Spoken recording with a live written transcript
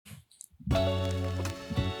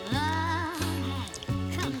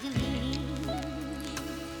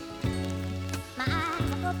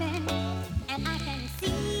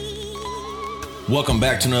Welcome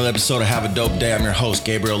back to another episode of Have a Dope Day. I'm your host,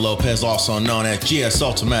 Gabriel Lopez, also known as GS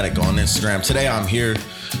Ultimatic on Instagram. Today I'm here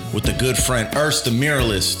with a good friend, Erse the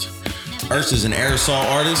Muralist. Erse is an Erse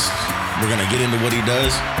artist. We're going to get into what he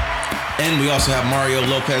does. And we also have Mario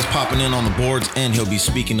Lopez popping in on the boards, and he'll be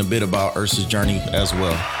speaking a bit about Erse's journey as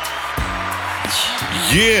well.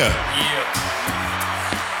 Yeah.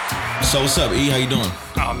 So what's up, E? How you doing?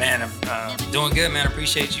 Oh, man, I'm doing good, man. I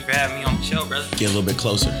appreciate you for having me on the show, brother. Get a little bit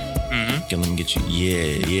closer. Mm-hmm. Let me get you.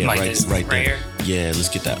 Yeah, like right there. Here? Yeah, let's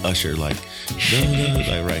get that usher, like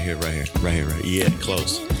right here. Yeah,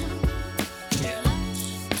 close. Yeah.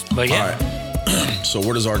 But yeah. All right. So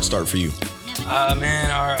where does art start for you?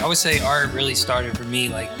 Man, I would say art really started for me,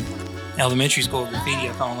 like elementary school graffiti.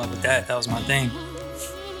 I fell in love with that. That was my thing.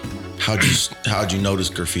 How'd you notice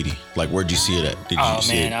graffiti? Like, where'd you see it at? Did you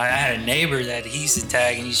see it? I had a neighbor that he used to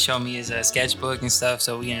tag, and he showed me his sketchbook and stuff.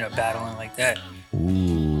 So we ended up battling like that.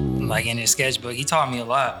 Ooh. Like in his sketchbook, he taught me a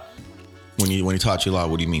lot. When he taught you a lot,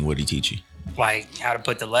 what do you mean? What did he teach you? Like how to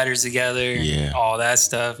put the letters together, all that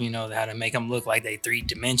stuff. You know, how to make them look like they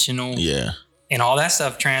 3-dimensional. Yeah. And all that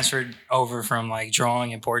stuff transferred over from like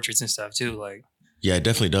drawing and portraits and stuff too. Like. Yeah, it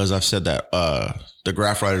definitely does. I've said that. The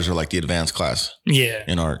graph writers are like the advanced class. Yeah.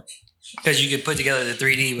 In art. Because you could put together the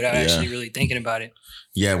 3D without actually really thinking about it.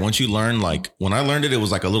 Yeah, once you learn, like when I learned it, it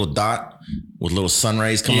was like a little dot with little sun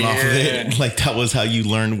rays coming off of it. Like that was how you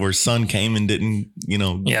learned where sun came and didn't, you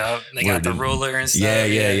know. Yeah, they got the ruler and stuff.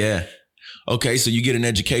 Yeah. Okay, so you get an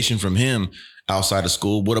education from him outside of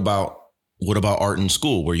school. What about art in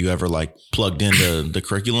school? Were you ever like plugged into the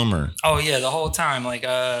curriculum or? Oh yeah, the whole time. Like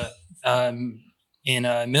in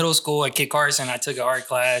middle school at Kit Carson, I took an art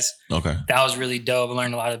class. Okay. That was really dope. I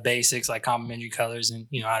learned a lot of basics like complementary colors and,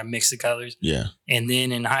 you know, how to mix the colors. Yeah. And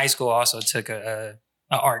then in high school, I also took a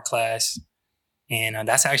art class. And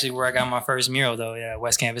that's actually where I got my first mural, though. Yeah,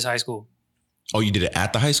 West Campus High School. Oh, you did it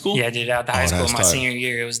at the high school? Yeah, I did it at the high school my senior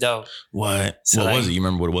year. It was dope. What? So what was it? You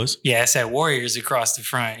remember what it was? Yeah, it said Warriors across the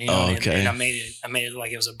front. You know, okay. And I made it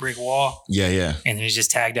like it was a brick wall. Yeah. And then it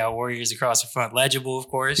just tagged out Warriors across the front. Legible, of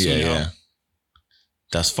course. Yeah, you know? Yeah.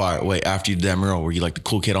 That's fire. Wait, after you did that mural, were you like the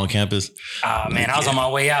cool kid on campus? Man, I was on my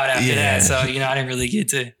way out after that. So, you know, I didn't really get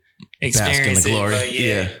to experience the glory. But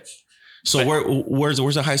yeah. So where's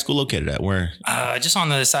the high school located at? Where? Just on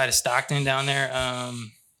the other side of Stockton down there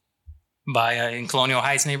by in Colonial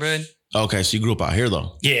Heights neighborhood. Okay, so you grew up out here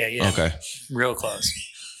though? Yeah. Okay. Real close.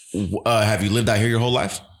 Have you lived out here your whole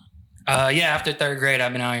life? Yeah, after third grade,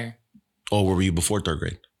 I've been out here. Oh, where were you before third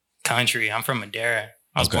grade? Country. I'm from Madera.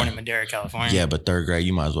 I was born in Madera, California. Yeah, but third grade,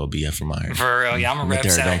 you might as well be from out here. For real, yeah, I'm a rep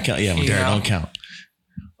Madera sack. don't count. Yeah, Madera don't count.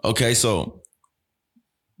 Okay, so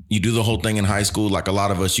you do the whole thing in high school. Like a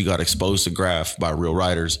lot of us, you got exposed to graph by real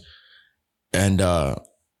writers. And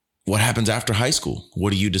what happens after high school?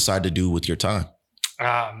 What do you decide to do with your time?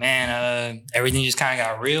 Oh, man, everything just kind of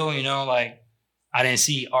got real, you know? Like, I didn't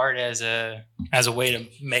see art as a way to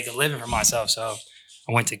make a living for myself. So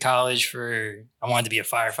I went to college I wanted to be a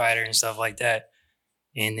firefighter and stuff like that.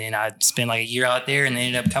 And then I spent like a year out there and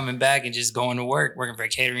ended up coming back and just going to working for a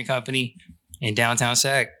catering company in downtown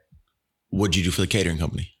Sac. What'd you do for the catering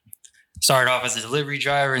company? Started off as a delivery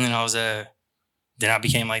driver, and then I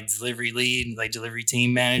became like delivery lead, like delivery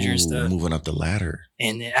team manager and stuff. Moving up the ladder.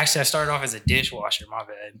 And then actually I started off as a dishwasher, my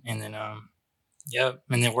bad. And then,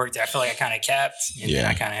 and then worked there. I feel like I kind of capped, and then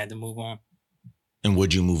I kind of had to move on. And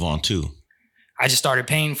what'd you move on to? I just started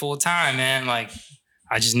painting full time, man. Like,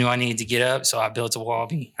 I just knew I needed to get up, so I built a wall.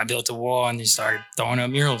 And then started throwing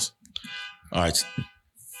up murals. All right.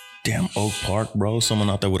 Damn, Oak Park, bro. Someone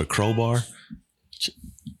out there with a crowbar.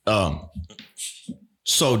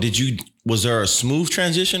 So was there a smooth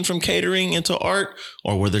transition from catering into art,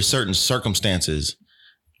 or were there certain circumstances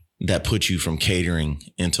that put you from catering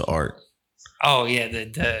into art? Oh yeah,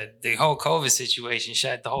 the whole COVID situation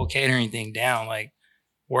shut the whole catering thing down. Like,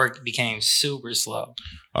 work became super slow.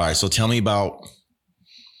 All right, so tell me about.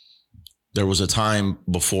 There was a time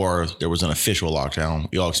before there was an official lockdown.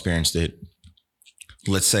 We all experienced it.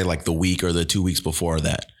 Let's say like the week or the 2 weeks before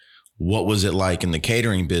that. What was it like in the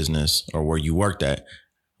catering business or where you worked at?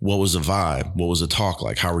 What was the vibe? What was the talk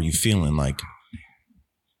like? How were you feeling like?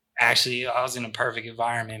 Actually, I was in a perfect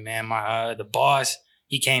environment, man. My the boss,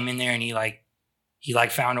 he came in there and he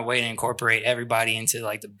found a way to incorporate everybody into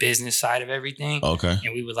like the business side of everything. Okay.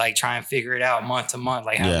 And we would like try and figure it out month to month,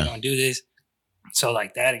 like how we gonna do this. So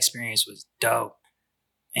like that experience was dope.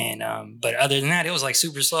 And but other than that, it was like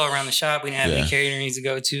super slow around the shop. We didn't have any caterings to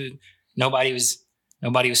go to. Nobody was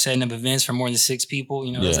Nobody was setting up events for more than 6 people.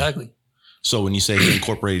 You know, it's ugly. So when you say he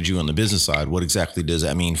incorporated you on the business side, what exactly does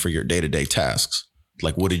that mean for your day-to-day tasks?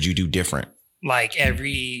 Like, what did you do different? Like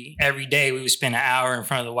every day we would spend an hour in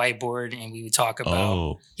front of the whiteboard and we would talk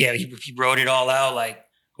about, he wrote it all out, like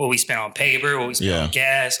what we spent on paper, what we spent on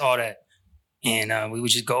gas, all that. And we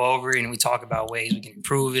would just go over it and we talk about ways we can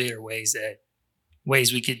improve it or ways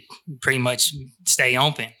we could pretty much stay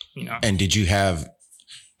open, you know. And did you have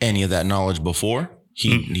any of that knowledge before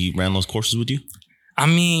he ran those courses with you? I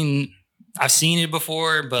mean, I've seen it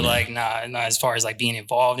before, but not as far as like being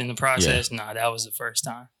involved in the process. That was the first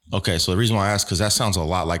time. Okay, so the reason why I asked, because that sounds a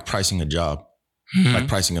lot like pricing a job, like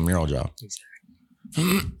pricing a mural job.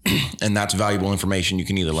 Exactly. And that's valuable information you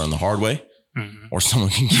can either learn the hard way or someone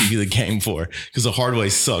can give you the game for. Because the hard way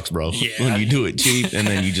sucks, bro. Yeah, when you do it cheap and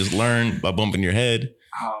then you just learn by bumping your head.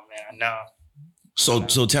 Oh, man, I know. So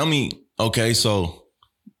tell me, okay, so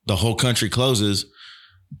the whole country closes.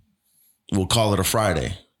 We'll call it a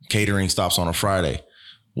Friday. Catering stops on a Friday.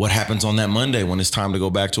 What happens on that Monday when it's time to go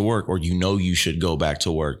back to work, or you should go back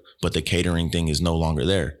to work, but the catering thing is no longer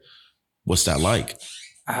there? What's that like?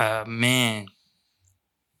 Man,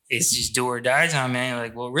 it's just do or die time, man.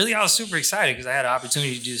 Like, well, really, I was super excited because I had an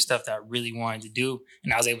opportunity to do stuff that I really wanted to do,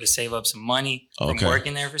 and I was able to save up some money from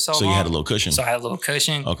working there for so long. So you had a little cushion. So I had a little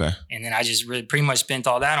cushion. Okay. And then I just really pretty much spent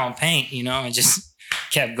all that on paint, you know, and just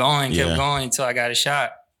kept going until I got a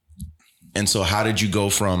shot. And so how did you go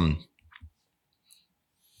from,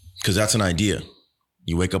 because that's an idea.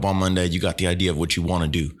 You wake up on Monday, you got the idea of what you want to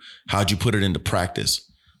do. How'd you put it into practice?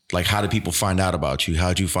 Like, how did people find out about you?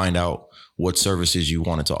 How'd you find out what services you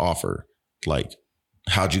wanted to offer? Like,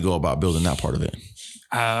 how'd you go about building that part of it?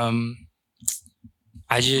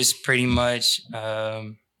 I just pretty much,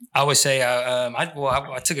 I would say,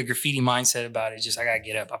 I took a graffiti mindset about it. Just, I got to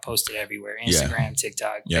get up. I posted everywhere. Instagram,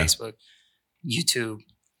 TikTok, Facebook, YouTube.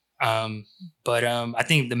 But I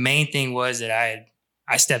think the main thing was that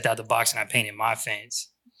I stepped out the box and I painted my fence.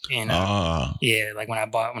 And like when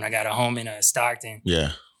I got a home in Stockton,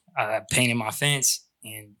 I painted my fence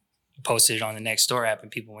and posted it on the Next Door app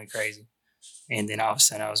and people went crazy. And then all of a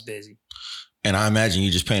sudden I was busy. And I imagine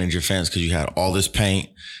you just painted your fence because you had all this paint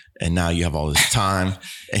and now you have all this time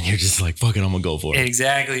and you're just like, fuck it, I'm gonna go for it.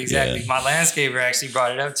 Exactly. Yeah. My landscaper actually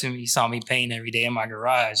brought it up to me. He saw me painting every day in my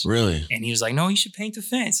garage. Really? And he was like, no, you should paint the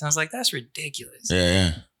fence. And I was like, that's ridiculous.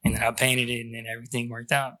 Yeah. And then I painted it and then everything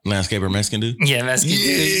worked out. Landscaper Mexican dude? Yeah, Mexican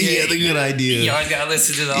dude. Yeah, the good idea. You always gotta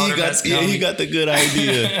listen to the older Mexican. Yeah, he got the good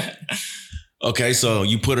idea. Okay, so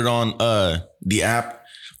you put it on the app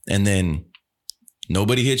and then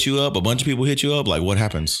nobody hit you up? A bunch of people hit you up? Like, what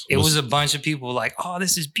happens? It was a bunch of people like, oh,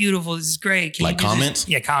 this is beautiful. This is great. Can like comments?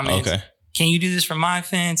 Yeah, comments. Okay. Can you do this for my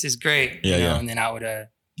fence? It's great. Yeah, you know? And then I would,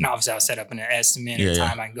 obviously I'll set up an estimate of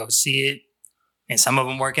time I can go see it. And some of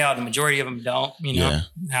them work out. The majority of them don't, you know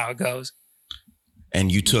how it goes.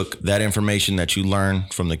 And you took that information that you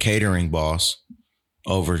learned from the catering boss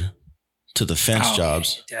over to the fence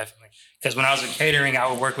jobs. Yeah, definitely. Because when I was in catering,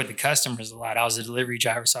 I would work with the customers a lot. I was a delivery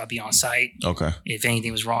driver, so I'd be on site. Okay. If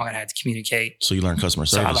anything was wrong, I'd have to communicate. So you learned customer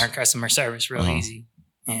service. So I learned customer service real easy.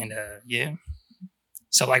 And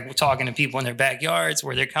so like we're talking to people in their backyards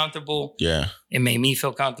where they're comfortable. Yeah. It made me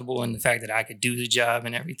feel comfortable in the fact that I could do the job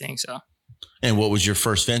and everything. So. And what was your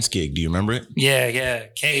first fence gig? Do you remember it? Yeah.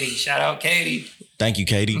 Katie. Shout out Katie. Thank you,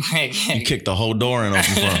 Katie. You kicked the whole door in open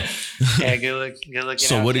front. Yeah, good looking.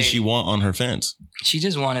 So what did she want on her fence? She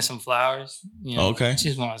just wanted some flowers. You know, okay. She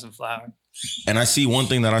just wanted some flowers. And I see one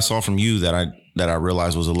thing that I saw from you that I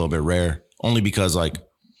realized was a little bit rare, only because like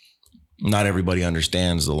not everybody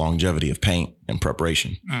understands the longevity of paint and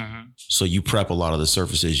preparation. Mm-hmm. So you prep a lot of the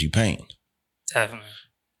surfaces you paint. Definitely.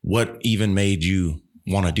 What even made you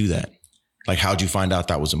want to do that? Like, how'd you find out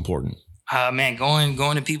that was important? Man,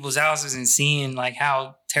 going to people's houses and seeing like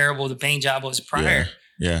how terrible the paint job was prior.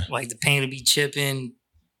 Yeah. Like the paint would be chipping,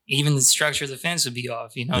 even the structure of the fence would be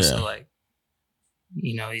off, you know? Yeah. So like,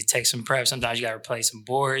 you know, you take some prep. Sometimes you got to replace some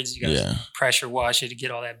boards. You got to pressure wash it to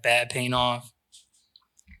get all that bad paint off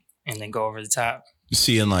and then go over the top.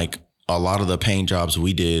 Seeing like a lot of the paint jobs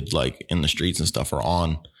we did like in the streets and stuff are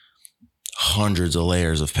on hundreds of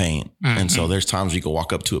layers of paint. Mm-hmm. And so there's times you can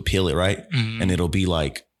walk up to a peel it, right? Mm-hmm. And it'll be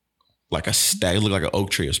like a stack, look like an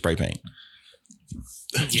oak tree of spray paint.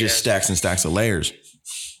 Just stacks and stacks of layers.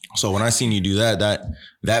 So when I seen you do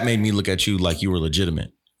that made me look at you like you were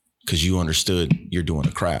legitimate because you understood you're doing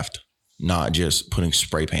a craft, not just putting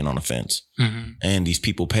spray paint on a fence. Mm-hmm. And these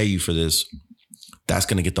people pay you for this. That's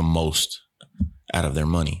going to get the most out of their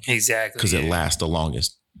money. Exactly. Because it lasts the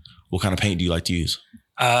longest. What kind of paint do you like to use?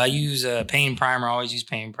 I use paint primer. I always use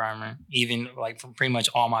paint primer, even like from pretty much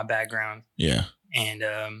all my background. Yeah. And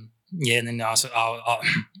and then also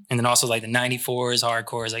like the 94s,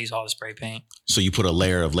 hardcores. I use all the spray paint. So you put a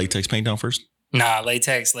layer of latex paint down first? Nah,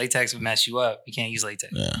 latex would mess you up. You can't use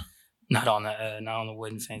latex. Yeah. Not on the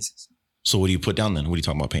wooden fences. So what do you put down then? What are you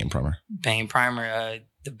talking about? Paint and primer? Paint and primer.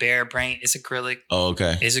 The bare paint, it's acrylic. Oh,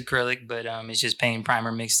 okay. It's acrylic, but it's just paint and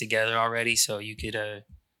primer mixed together already. So you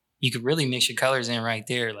could really mix your colors in right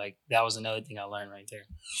there. Like that was another thing I learned right there.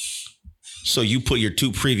 So you put your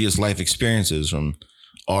 2 previous life experiences from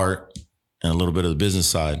art and a little bit of the business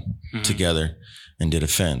side together and did a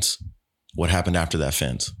fence. What happened after that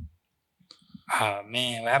fence? Oh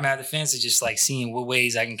man, what happened after the fence is just like seeing what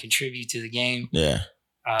ways I can contribute to the game. Yeah.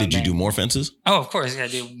 Did you do more fences? Oh, of course. I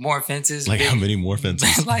did more fences. Like how many more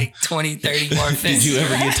fences? Like 20, 30 more fences. Did you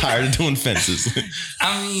ever get tired of doing fences?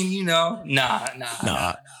 I mean, nah.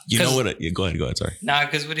 You know what? Go ahead. Sorry. Nah,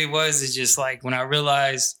 because what it was is just like when I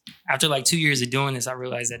realized after like 2 years of doing this, I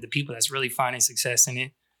realized that the people that's really finding success in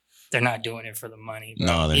it, they're not doing it for the money. Bro.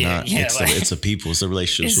 No, they're not. Yeah, it's the people. It's the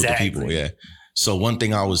relationships with the people. Yeah. So one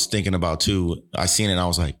thing I was thinking about too, I seen it and I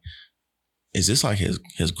was like, is this like his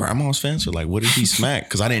grandma's fence or like what did he smack?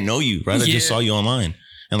 Because I didn't know you, right? I just saw you online.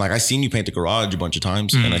 And like I seen you paint the garage a bunch of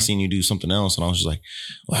times and I seen you do something else. And I was just like,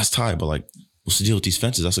 well, that's tight. But like, what's the deal with these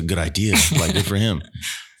fences? That's a good idea. Like good for him.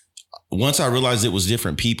 Once I realized it was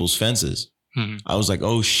different people's fences, I was like,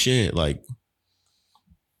 oh shit, like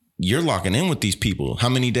you're locking in with these people. How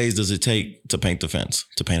many days does it take to paint a fence?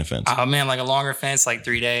 Oh man, like a longer fence, like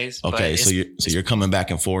 3 days. Okay, so you're coming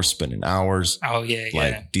back and forth, spending hours. Oh yeah,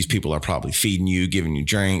 like these people are probably feeding you, giving you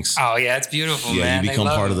drinks. Oh yeah, it's beautiful, yeah, man. You become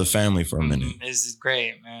part of the family for a minute. This is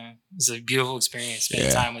great, man. It's a beautiful experience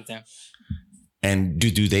spending time with them. And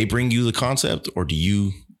do they bring you the concept, or do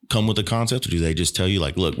you come with the concept, or do they just tell you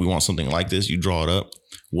like, look, we want something like this? You draw it up.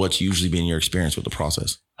 What's usually been your experience with the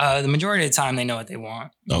process? The majority of the time, they know what they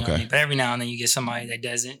want. You know what I mean? But every now and then, you get somebody that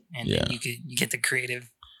doesn't, and then you get the creative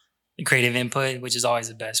input, which is always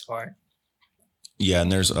the best part. Yeah,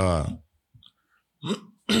 and there's it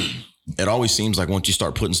always seems like once you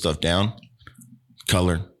start putting stuff down,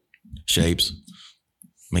 color, shapes,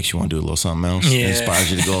 makes you want to do a little something else. Yeah. It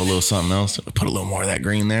inspires you to go a little something else. Put a little more of that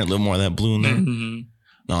green there, a little more of that blue in there.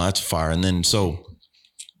 No, that's fire. And then so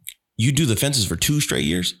you do the fences for 2 straight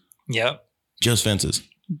years? Yep. Just fences.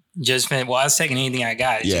 Well, I was taking anything I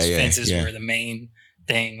got. Fences were the main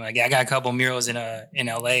thing. Like I got a couple murals in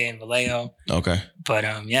LA and Vallejo. Okay. But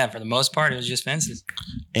for the most part, it was just fences.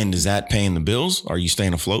 And is that paying the bills? Are you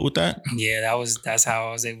staying afloat with that? Yeah, that's how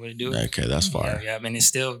I was able to do it. Okay, that's fire. Yeah. I mean,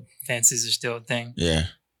 fences are still a thing. Yeah.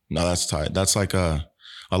 No, that's tight. That's like a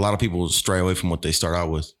lot of people stray away from what they start out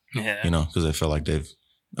with. Yeah. You know, because they feel like they've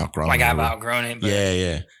outgrown it. Like I've outgrown it. But,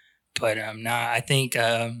 yeah. But I think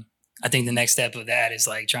the next step of that is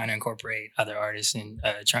like trying to incorporate other artists and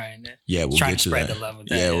trying to spread the love of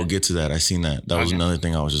that. Yeah, we'll get to that. I seen that. That was another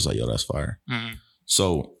thing I was just like, yo, that's fire.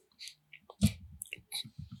 So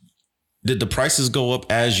did the prices go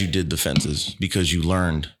up as you did the fences because you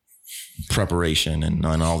learned preparation and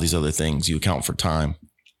all these other things? You account for time.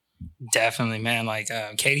 Definitely, man. Like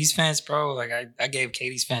Katie's fence, bro. Like I gave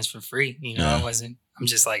Katie's fence for free. You know, I'm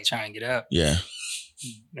just like trying to get up. Yeah.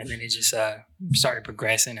 And then it just started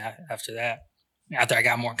progressing after that. After I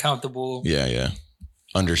got more comfortable. Yeah.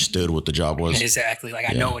 Understood what the job was. Exactly. Like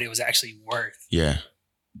I know what it was actually worth. Yeah.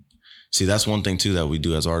 See, that's one thing too that we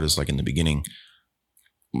do as artists. Like in the beginning,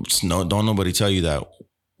 don't nobody tell you that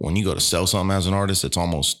when you go to sell something as an artist, it's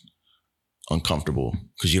almost uncomfortable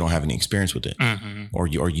because you don't have any experience with it, or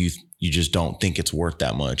you just don't think it's worth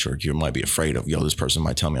that much, or you might be afraid of, this person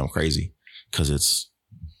might tell me I'm crazy because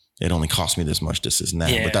it only cost me this much, this and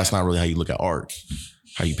that. Yeah. But that's not really how you look at art,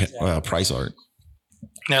 how you price art.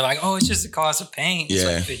 They're like, oh, it's just the cost of paint. It's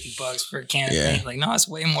like $50 for a can of paint. Like, no, it's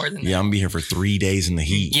way more than that. Yeah, I'm gonna be here for 3 days in the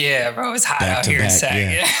heat. Yeah, bro, it's hot out here in Sac.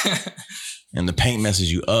 Yeah. And the paint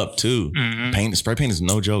messes you up too. Spray paint is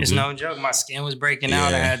no joke. It's no joke. My skin was breaking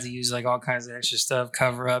out. I had to use like all kinds of extra stuff,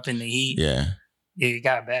 cover up in the heat. Yeah, it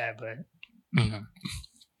got bad, but.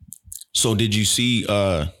 So did you see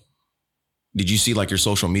like your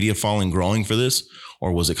social media following growing for this,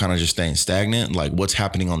 or was it kind of just staying stagnant? Like what's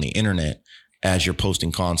happening on the internet as you're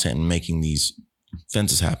posting content and making these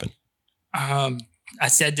fences happen? I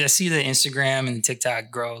see the Instagram and the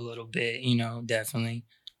TikTok grow a little bit, definitely.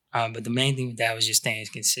 But the main thing with that was just staying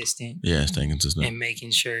consistent. Yeah, staying consistent. And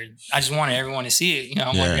making sure, I just wanted everyone to see it. I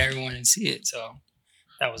wanted everyone to see it. So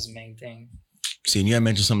that was the main thing. See, and you had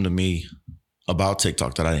mentioned something to me about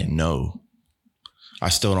TikTok that I didn't know. I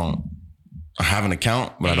have an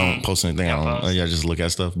account, but I don't post anything. I just look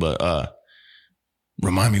at stuff. But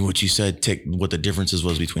Remind me what you said, what the differences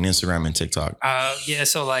was between Instagram and TikTok. Yeah,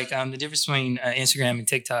 so like the difference between Instagram and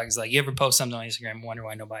TikTok is like you ever post something on Instagram and wonder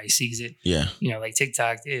why nobody sees it. Yeah. You know, like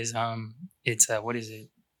TikTok is it's what is it?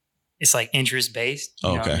 It's like interest based.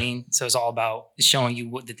 You know what I mean? So it's all about showing you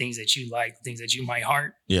what the things that you like, the things that you might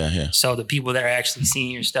heart. Yeah, yeah. So the people that are actually seeing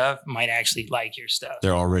your stuff might actually like your stuff.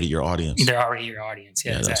 They're already your audience. They're already your audience.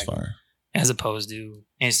 Yeah, exactly. That's fire. As opposed to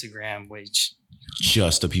Instagram, which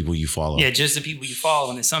just the people you follow. Yeah, just the people you follow.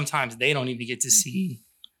 And then sometimes they don't even get to see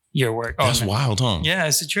your work. That's wild, huh? Yeah,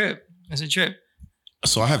 it's a trip. It's a trip.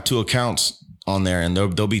 So I have 2 accounts on there, and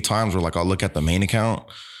there'll be times where like I'll look at the main account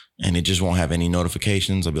and it just won't have any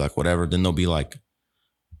notifications. I'll be like, whatever. Then there'll be like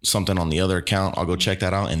something on the other account. I'll go check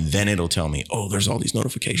that out, and then it'll tell me, oh, there's all these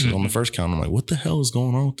notifications on the first account. I'm like, what the hell is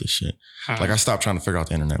going on with this shit? Like I stopped trying to figure out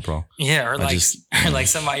the internet, bro. Yeah, or like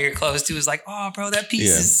somebody you're close to is like, oh, bro, that piece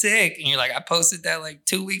is sick, and you're like, I posted that like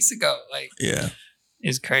 2 weeks ago. Like, yeah,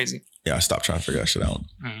 it's crazy. Yeah, I stopped trying to figure that shit out.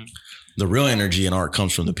 The real energy in art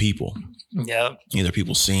comes from the people. Yep. Either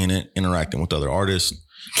people seeing it, interacting with other artists,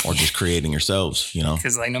 or just creating yourselves, you know?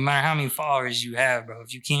 Because like no matter how many followers you have, bro,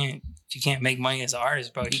 if you can't make money as an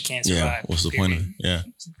artist, bro, you can't survive. Yeah, what's the point of it? Yeah.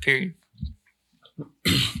 Period.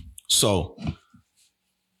 So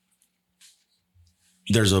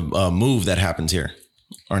there's a move that happens here,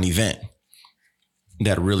 or an event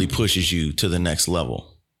that really pushes you to the next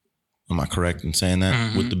level. Am I correct in saying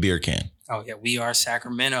that? With the beer can. Oh yeah, we are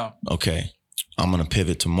Sacramento. Okay. I'm going to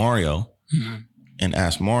pivot to Mario and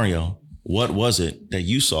ask Mario, what was it that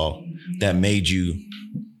you saw that made you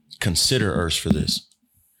consider Erse for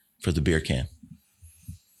the beer can?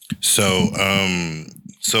 So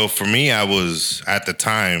for me, I was at the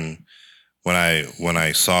time when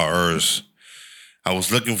I saw Erse, I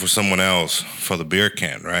was looking for someone else for the beer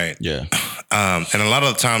can, right? Yeah. And a lot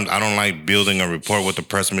of the times I don't like building a rapport with the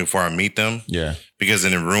person before I meet them. Yeah. Because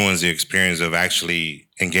then it ruins the experience of actually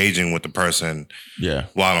engaging with the person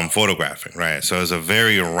while I'm photographing, right? So it's a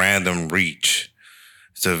very random reach.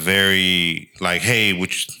 It's a very like, hey,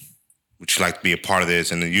 would you like to be a part of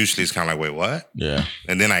this? And then usually it's kind of like, wait, what? Yeah.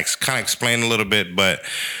 And then I kind of explain a little bit, but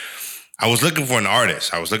I was looking for an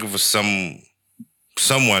artist. I was looking for someone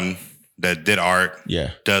that did art,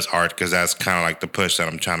 does art, because that's kind of like the push that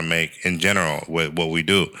I'm trying to make in general with what we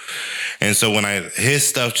do. And so when his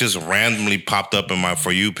stuff just randomly popped up in my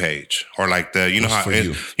For You page, or like like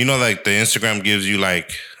the Instagram gives you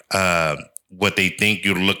like what they think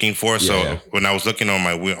you're looking for. So when I was looking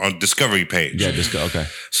on Discovery page. Yeah, okay.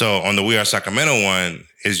 So on the We Are Sacramento one,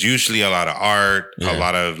 is usually a lot of art, a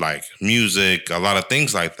lot of like music, a lot of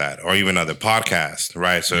things like that, or even other podcasts,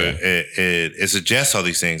 right? So it suggests all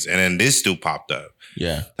these things. And then this dude popped up.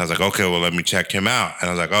 Yeah. I was like, okay, well, let me check him out. And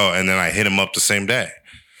I was like, oh, and then I hit him up the same day.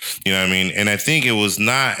 You know what I mean? And I think it was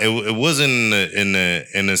not, it wasn't in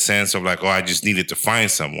the sense of like, oh, I just needed to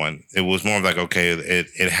find someone. It was more of like, okay,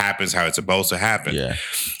 it happens how it's supposed to happen. Yeah.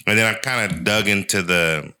 And then I kind of dug into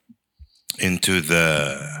the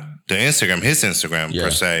Instagram, his Instagram per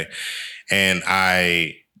se. And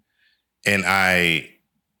I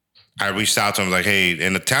reached out to him like, hey,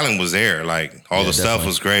 and the talent was there. Like all the stuff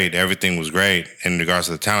was great. Everything was great. In regards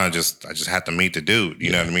to the talent, I just had to meet the dude.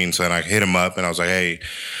 You know what I mean? So then I hit him up and I was like, hey,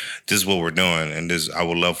 this is what we're doing. And I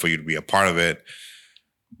would love for you to be a part of it.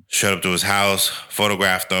 Showed up to his house,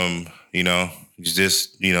 photographed him,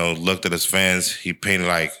 looked at his fans. He painted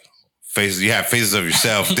like faces. You have faces of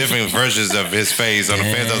yourself, different versions of his face on the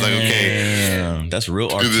fence. I was like, okay, that's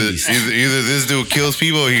real art. Either this dude kills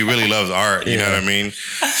people or he really loves art. You know what I mean?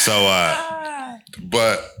 So,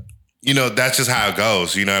 but that's just how it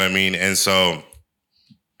goes. You know what I mean? And so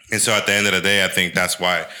at the end of the day, I think that's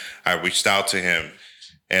why I reached out to him,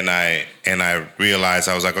 and I realized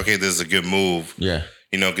I was like, okay, this is a good move. Yeah.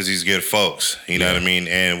 Because he's good folks. You know what I mean?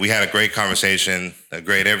 And we had a great conversation, a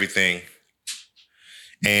great everything.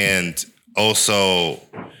 And also,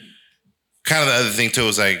 kind of the other thing too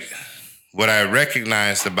was like, what I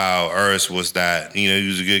recognized about Erse was that he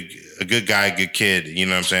was a good guy, good kid. You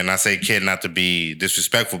know what I'm saying? I say kid not to be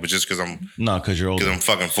disrespectful, but just because you're old. Because I'm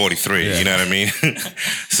fucking 43. Yeah. You know what I mean?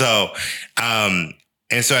 So,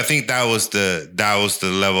 and so I think that was the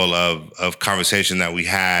level of conversation that we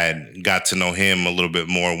had. Got to know him a little bit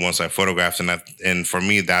more once I photographed, and for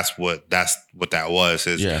me, that's what that was.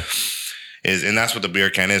 And that's what the beer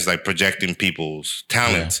can is, like projecting people's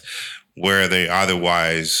talents where they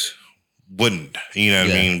otherwise wouldn't. You know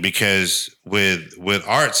what I mean? Because with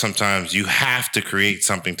art, sometimes you have to create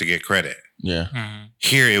something to get credit. Yeah.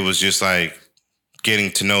 Here it was just like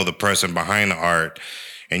getting to know the person behind the art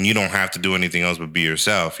and you don't have to do anything else but be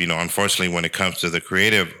yourself. You know, unfortunately, when it comes to the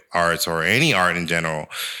creative arts or any art in general,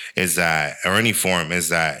 or any form, is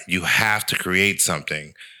that you have to create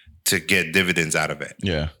something to get dividends out of it.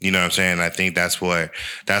 Yeah. You know what I'm saying? I think that's what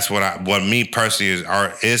me personally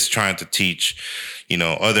is trying to teach, you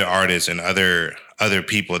know, other artists and other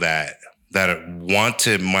people that want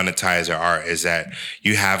to monetize their art, is that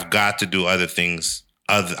you have got to do other things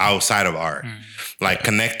outside of art, like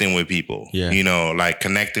connecting with people, you know, like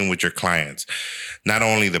connecting with your clients. Not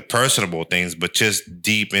only the personable things, but just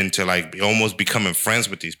deep into like almost becoming friends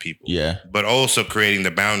with these people. Yeah. But also creating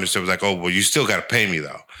the boundaries. So it was like, oh, well, you still got to pay me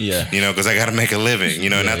though. Yeah. You know, because I got to make a living,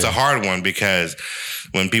 you know, and that's a hard one, because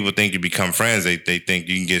when people think you become friends, they think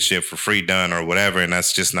you can get shit for free done or whatever. And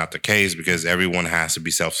that's just not the case, because everyone has to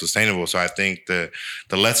be self-sustainable. So I think the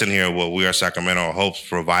lesson here, what We Are Sacramento hopes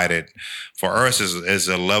provided for Erse is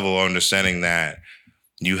a level of understanding that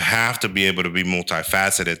you have to be able to be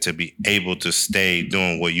multifaceted to be able to stay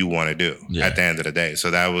doing what you want to do at the end of the day.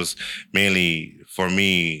 So that was mainly for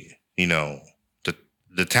me, you know,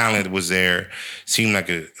 the talent was there, seemed like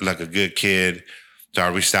a good kid. So I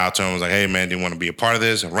reached out to him, was like, hey man, do you want to be a part of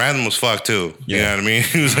this? And random was fuck too. You know what I mean?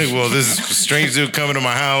 He was like, well, this is a strange dude coming to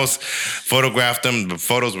my house, photographed them, the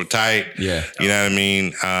photos were tight. Yeah. You know what I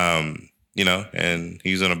mean? You know, and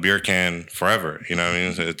he's on a beer can forever. You know what I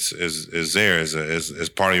mean? It's there as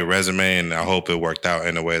part of your resume, and I hope it worked out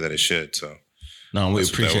in the way that it should. So, no, we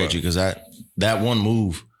appreciate you, because that one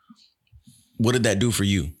move. What did that do for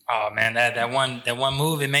you? Oh man, that one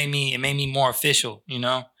move, it made me more official. You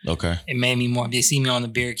know? Okay. It made me more. They see me on the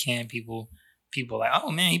beer can, people like,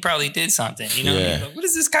 oh man, he probably did something. You know? Yeah. Like, what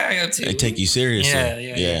is this guy up to? They take you seriously.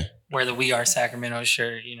 Yeah. Wear the We Are Sacramento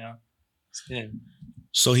shirt. You know, it's good.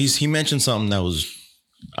 So he mentioned something that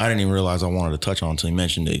I didn't even realize I wanted to touch on until he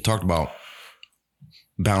mentioned it. He talked about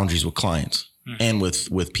boundaries with clients and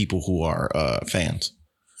with people who are fans.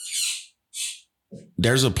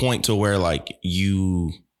 There's a point to where like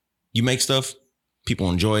you make stuff, people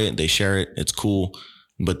enjoy it, they share it, it's cool.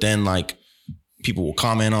 But then like people will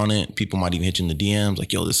comment on it. People might even hit you in the DMs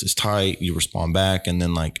like, yo, this is tight. You respond back. And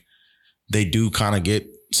then like they do kind of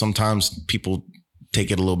sometimes people take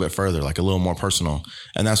it a little bit further, like a little more personal.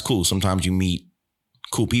 And that's cool. Sometimes you meet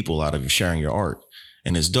cool people out of sharing your art,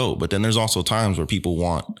 and it's dope. But then there's also times where people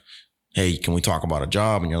want, hey, can we talk about a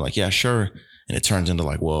job? And you're like, yeah, sure. And it turns into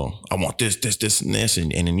like, well, I want this, and this.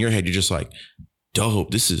 And in your head, you're just like,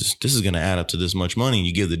 dope, this is going to add up to this much money. And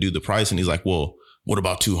you give the dude the price and he's like, well, what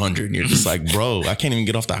about 200? And you're just like, bro, I can't even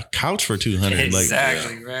get off the couch for 200.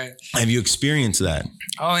 Exactly, right. Have you experienced that?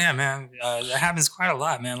 Oh yeah, man. That happens quite a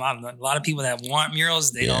lot, man. A lot of people that want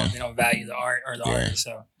murals, they don't value the art or the artist.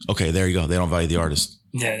 So okay, there you go. They don't value the artist.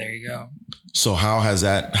 Yeah, there you go. So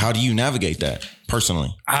how do you navigate that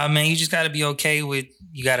personally? Man, you just got to be okay with.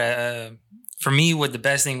 You got to. For me, what the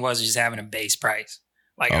best thing was just having a base price.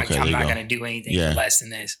 Like I'm not gonna do anything for less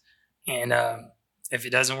than this, and if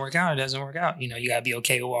it doesn't work out, it doesn't work out. You know, you gotta be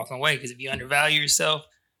okay with walking away, because if you undervalue yourself,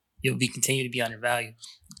 you'll continue to be undervalued.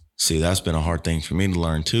 See, that's been a hard thing for me to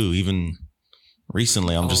learn too. Even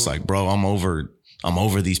recently, I'm just like, bro, I'm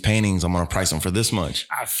over these paintings. I'm gonna price them for this much.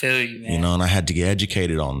 I feel you, man. You know, and I had to get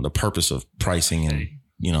educated on the purpose of pricing and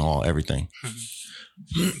everything.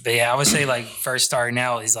 But yeah, I would say like first starting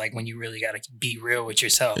out is like when you really gotta be real with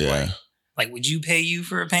yourself. Yeah. Like, would you pay you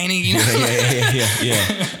for a painting? You know?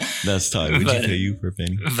 Yeah. That's tight. Would you pay you for a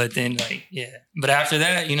painting? But then, But after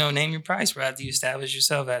that, name your price. Right after you establish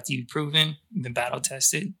yourself, after you've proven, you've been battle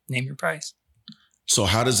tested, name your price. So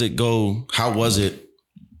how does it go? How was it?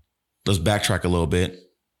 Let's backtrack a little bit.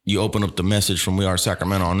 You open up the message from We Are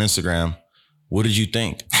Sacramento on Instagram. What did you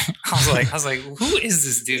think? I was like, who is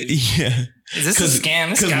this dude? Yeah. Is this a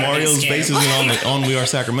scam? Because Mario's face isn't on We Are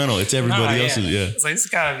Sacramento. It's everybody else's. Yeah. It's like, this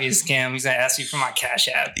gotta be a scam. He's gonna ask you for my Cash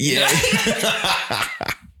App. Yeah.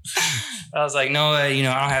 I was like, no, I don't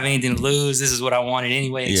have anything to lose. This is what I wanted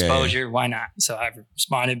anyway. Exposure. Yeah. Why not? So I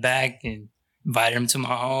responded back and invited him to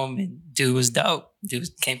my home, and dude was dope. Dude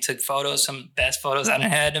took photos, some of the best photos I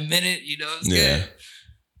had in a minute. It's good.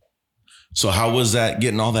 So how was that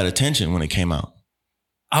getting all that attention when it came out?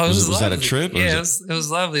 Oh, was that a trip? Yeah, it was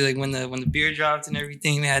lovely. Like when the beer dropped and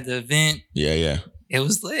everything, we had the event. Yeah. It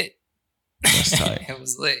was lit. That's tight. It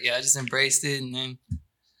was lit. Yeah, I just embraced it, and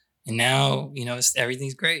now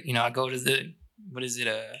everything's great. I go to the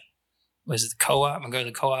the co-op? I go to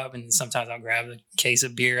the co-op, and sometimes I'll grab a case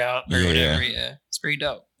of beer out or whatever. Yeah, it's pretty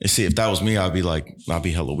dope. And see, if that was me, I'd be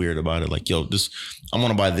hella weird about it. Like, yo, I'm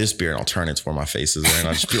gonna buy this beer, and I'll turn it to where my face is there, and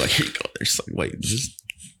I'll just be like, here you go. They're just like, wait,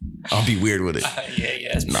 I'll be weird with it.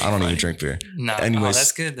 Yeah. No, I don't even drink beer. No, anyways,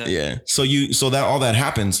 that's good though. Yeah. So that all that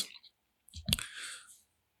happens.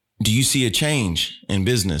 Do you see a change in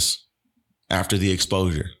business after the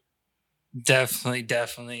exposure? Definitely.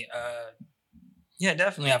 Yeah,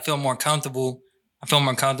 definitely. I feel more comfortable.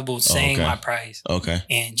 Saying my price. Okay.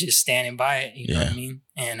 And just standing by it. You know what I mean?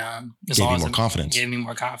 And as gave long you as more confidence. Gave me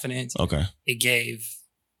more confidence. Okay. It gave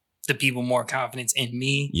the people more confidence in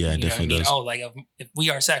me. Yeah, it definitely does. Oh, like if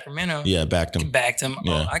we are Sacramento. Yeah, backed him.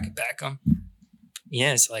 Yeah. Oh, I could back them.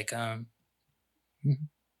 Yeah, it's like yeah,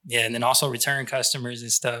 and then also return customers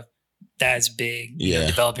and stuff. That's big. Yeah.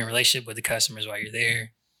 Developing a relationship with the customers while you're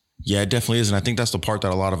there. Yeah, it definitely is. And I think that's the part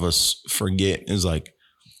that a lot of us forget is like,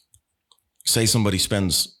 say somebody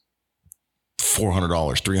spends $400,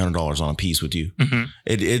 $300 on a piece with you. Mm-hmm.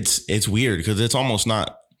 It's weird because it's almost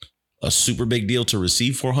not a super big deal to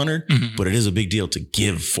receive 400, but it is a big deal to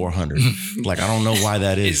give 400. Like, I don't know why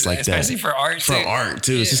that is like especially that. For art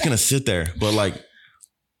too. It's just going to sit there. But like,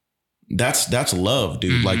 that's love,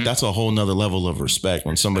 dude. Mm-hmm. Like, that's a whole nother level of respect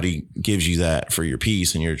when somebody gives you that for your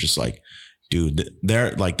piece and you're just like, dude,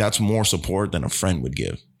 they're like, that's more support than a friend would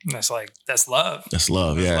give. That's love. That's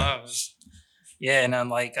love. Yeah. Yeah, and I'm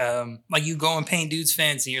like you go and paint dude's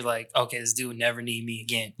fence, and you're like, okay, this dude would never need me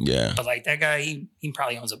again. Yeah. But like that guy, he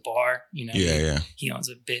probably owns a bar, Yeah. He owns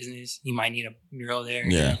a business. He might need a mural there.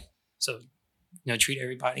 Yeah. So, treat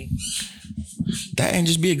everybody. That and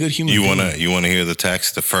just be a good human. You wanna hear the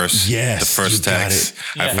text? The first text.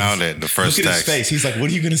 I found it. The first Look at text. his face. He's like, "What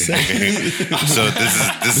are you gonna say?" So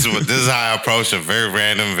this is how I approach it. Very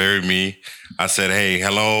random, very me. I said, "Hey,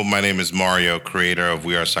 hello. My name is Mario, creator of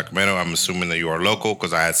We Are Sacramento. I'm assuming that you are local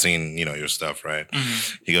because I had seen your stuff, right?"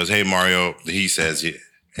 Mm-hmm. He goes, "Hey, Mario." He says,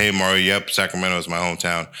 "Hey, Mario. Yep, Sacramento is my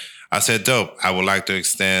hometown." I said, "Dope. I would like to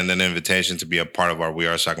extend an invitation to be a part of our We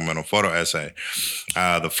Are Sacramento photo essay.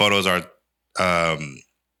 The photos are."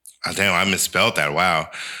 Damn, I misspelled that.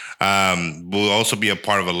 Wow. We'll also be a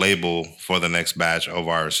part of a label for the next batch of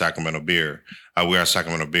our Sacramento beer. We Are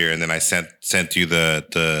Sacramento beer, and then I sent you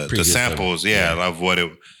the samples, of what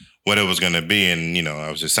it was gonna be, and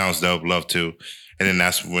I was just sounds dope, love to, and then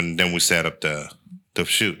that's when we set up the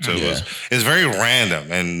shoot. So it's very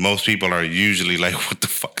random, and most people are usually like, "What the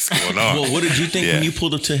fuck is going on?" Well, what did you think when you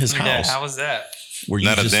pulled up to his house? How was that? Were you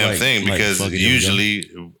not a damn thing because usually.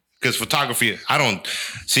 Because photography, I don't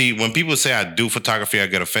see when people say I do photography, I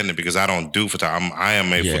get offended because I don't do photography. I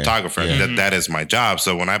am a photographer. Yeah. That is my job.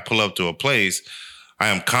 So when I pull up to a place, I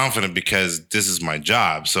am confident because this is my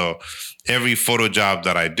job. So every photo job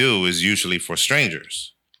that I do is usually for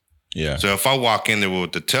strangers. Yeah. So if I walk in there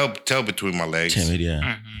with the tail between my legs, timid,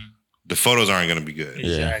 the photos aren't going to be good.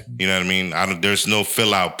 Yeah. You know what I mean? There's no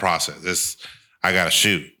fill out process. I got to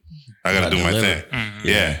shoot. I got to do my thing. Mm-hmm.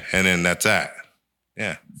 Yeah. And then that's that.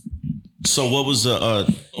 Yeah. So what was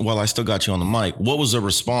while I still got you on the mic, what was the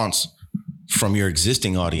response from your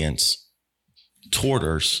existing audience toward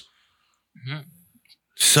Erse? Mm-hmm.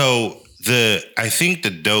 So I think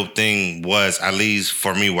the dope thing was, at least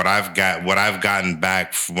for me, what I've gotten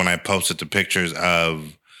back when I posted the pictures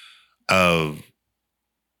of the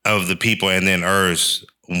people and then Erse,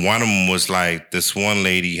 one of them was like, this one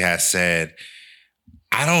lady has said,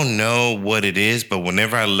 I don't know what it is, but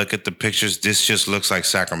whenever I look at the pictures, this just looks like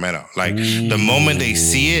Sacramento. Like the moment they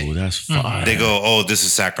see it, that's fire. They go, "Oh, this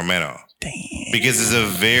is Sacramento." Damn. Because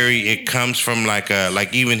it comes from like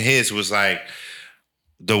even his was like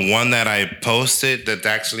the one that I posted that's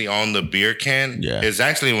actually on the beer can is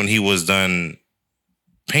actually when he was done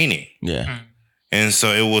painting. Yeah. And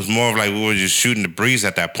so it was more of like we were just shooting the breeze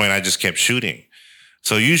at that point. I just kept shooting.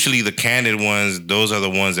 So usually the candid ones, those are the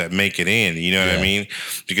ones that make it in. You know what I mean?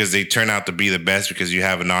 Because they turn out to be the best because you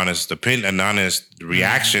have an honest opinion, an honest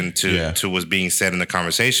reaction to what's being said in the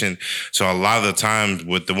conversation. So a lot of the times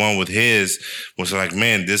with the one with his was like,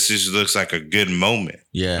 man, this just looks like a good moment.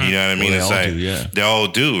 Yeah. You know what I mean? Well, they all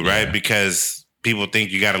do, right? Yeah. Because people think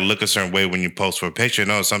you got to look a certain way when you post for a picture.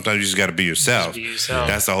 No, sometimes you just got to be yourself.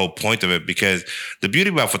 That's the whole point of it. Because the beauty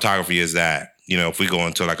about photography is that, if we go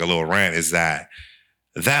into like a little rant, is that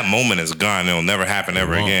moment is gone. It'll never happen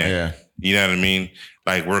ever again. Yeah. You know what I mean?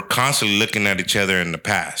 Like we're constantly looking at each other in the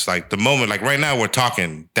past. Like the moment, like right now we're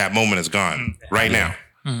talking, that moment is gone right now.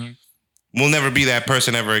 Mm-hmm. We'll never be that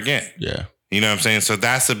person ever again. Yeah. You know what I'm saying? So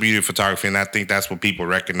that's the beauty of photography. And I think that's what people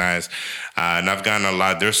recognize. And I've gotten a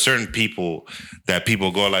lot. There's certain people that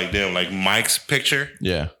people go like them, like Mike's picture.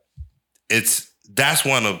 Yeah. That's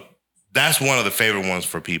one of the favorite ones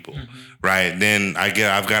for people. Mm-hmm. Right. Then I've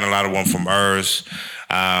gotten a lot of one from Erse.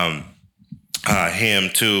 Him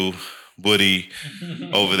too, Woody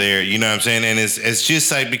over there, you know what I'm saying? And it's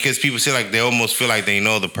just like, because people say like, they almost feel like they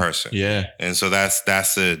know the person. Yeah. And so that's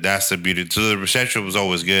the beauty. So the reception was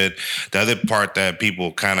always good. The other part that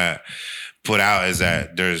people kind of put out is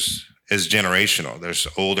that it's generational. There's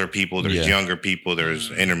older people, there's younger people,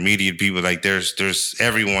 there's intermediate people. Like there's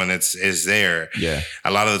everyone is there. Yeah.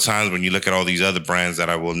 A lot of the times when you look at all these other brands that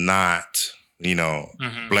I will not,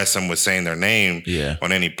 bless them with saying their name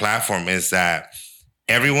on any platform, is that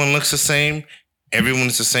everyone looks the same.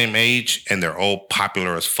 Everyone's the same age and they're all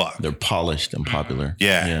popular as fuck. They're polished and popular.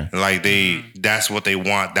 Yeah. Like that's what they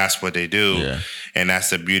want. That's what they do. Yeah. And that's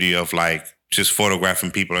the beauty of like just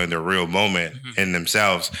photographing people in their real moment in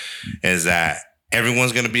themselves, is that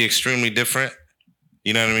everyone's going to be extremely different.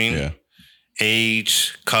 You know what I mean? Yeah.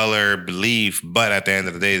 Age, color, belief. But at the end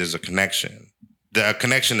of the day, there's a connection. A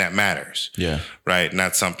connection that matters. Yeah. Right?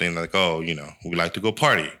 Not something like, oh, we like to go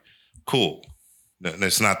party. Cool.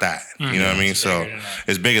 It's not that. You know what I mean? So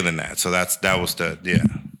it's bigger than that. So that was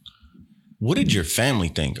What did your family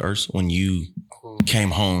think, Erse, when you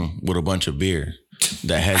came home with a bunch of beer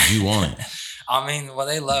that had you on it? I mean, well,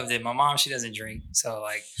 they loved it. My mom, she doesn't drink, so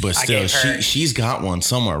like. But still, she's got one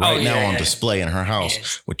somewhere now on display in her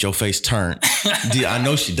house with your face turned. I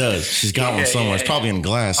know she does. She's got one somewhere. It's probably in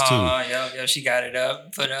glass too. Yeah, she got it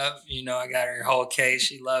put up. I got her whole case.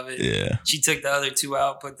 She loved it. Yeah. She took the other two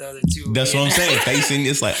out, put the other two. That's what I'm saying. Facing,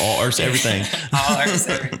 it's like all Erse, everything. All Erse,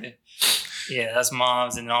 everything. Yeah, that's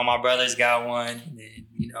mom's, and all my brothers got one.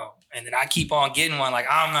 And then I keep on getting one. Like,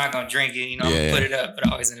 I'm not gonna drink it. I'm gonna put it up, but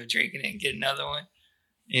I always end up drinking it and get another one.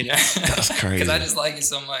 That's crazy. Because I just like it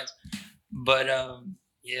so much. But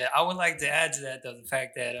I would like to add to that though, the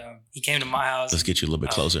fact that he came to my house. Let's get you a little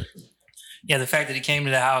bit closer. Yeah, the fact that he came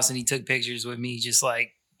to the house and he took pictures with me, just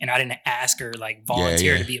like, and I didn't ask her like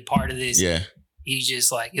volunteer to be a part of this. Yeah. He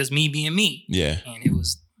just like, it was me being me. Yeah. And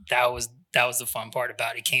that was the fun part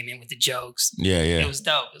about it. He came in with the jokes. Yeah. It was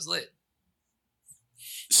dope. It was lit.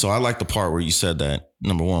 So I like the part where you said that,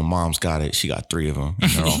 number one, mom's got it. She got 3 of them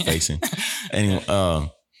and they're all facing. Anyway,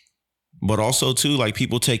 but also too, like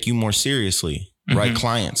people take you more seriously, right?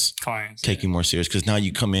 Clients take you more serious because now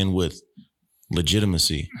you come in with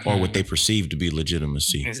legitimacy or what they perceive to be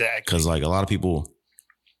legitimacy. Exactly. Because like a lot of people,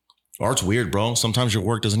 art's weird, bro. Sometimes your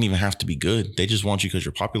work doesn't even have to be good. They just want you because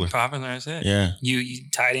you're popular. Popular, that's it. Yeah. You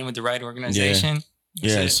tied in with the right organization.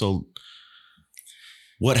 Yeah. So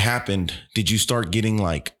what happened? Did you start getting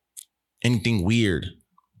like anything weird?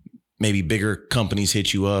 Maybe bigger companies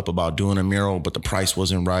hit you up about doing a mural, but the price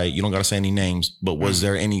wasn't right. You don't got to say any names, but was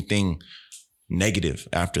there anything negative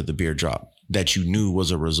after the beer drop that you knew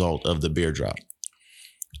was a result of the beer drop?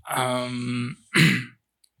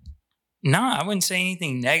 No, I wouldn't say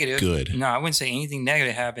anything negative. Good. No, I wouldn't say anything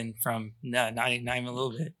negative happened from, not even a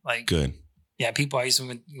little bit. Like, good. Yeah, people I used to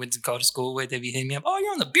went to go to school with, they'd be hitting me up. Oh,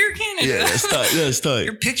 you're on the beer can? Yeah, that's tight. That's tight.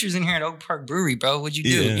 Your picture's in here at Oak Park Brewery, bro. What'd you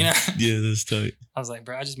do? Yeah, yeah, that's tight. I was like,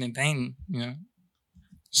 bro, I just been painting,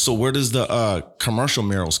 So where does the commercial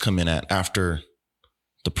murals come in at after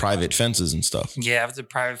the private fences and stuff? Yeah, after the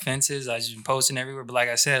private fences, I just been posting everywhere. But like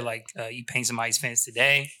I said, like you paint somebody's fence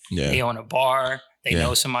today. Yeah. They own a bar. They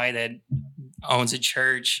know somebody that owns a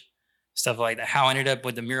church, stuff like that. How I ended up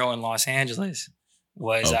with the mural in Los Angeles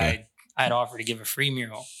was I'd offered to give a free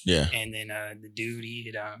mural. Yeah. And then the dude,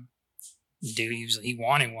 he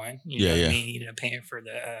wanted one. You know what I mean? He ended up paying for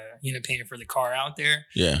the car out there.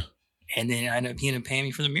 Yeah. And then he ended up paying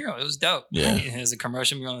me for the mural. It was dope. Yeah. It has a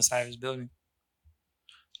commercial mural on the side of his building.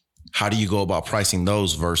 How do you go about pricing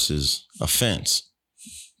those versus a fence?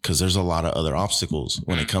 Because there's a lot of other obstacles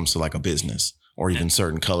when it comes to like a business or even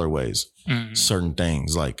certain colorways, certain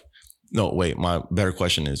things. Like, no, wait, my better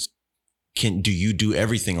question is, do you do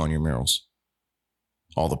everything on your murals?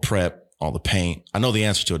 All the prep, all the paint? I know the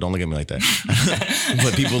answer to it. Don't look at me like that.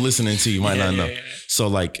 But people listening to you might not know. Yeah. So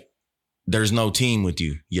like, there's no team with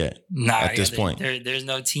you yet at this point. There's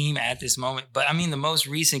no team at this moment. But I mean, the most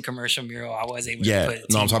recent commercial mural I was able to put.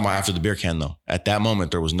 No, I'm talking about after the beer can though. At that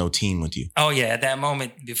moment, there was no team with you. Oh yeah, at that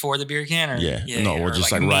moment before the beer can? We're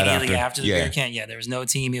just like right after the beer can. Yeah, there was no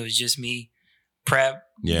team. It was just me. Prep,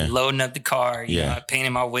 loading up the car,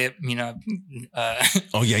 painting my whip,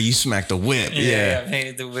 oh yeah, you smacked the whip. I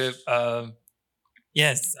painted the whip.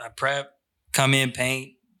 Yes, I prep, come in,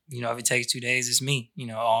 paint. If it takes 2 days, it's me,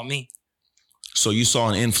 all me. So you saw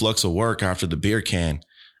an influx of work after the beer can,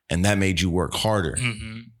 and that made you work harder.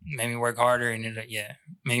 Mm-hmm. Made me work harder, and it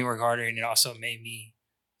also made me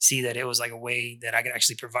see that it was like a way that I could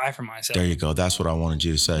actually provide for myself. There you go. That's what I wanted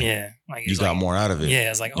you to say. Yeah. Like you got more out of it. Yeah.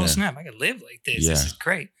 It's like, oh snap, I could live like this. Yeah. This is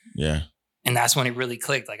great. Yeah. And that's when it really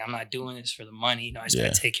clicked. Like, I'm not doing this for the money. I just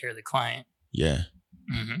got to take care of the client. Yeah.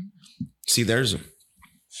 Mm-hmm. See,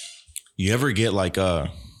 you ever get like, I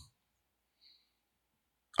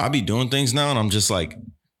be doing things now and I'm just like,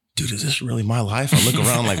 dude, is this really my life? I look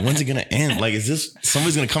around like, when's it gonna end? Like, is this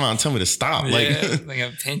somebody's gonna come out and tell me to stop? Like, like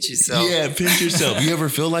a pinch yourself. Yeah, pinch yourself. You ever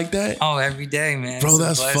feel like that? Oh, every day, man. Bro,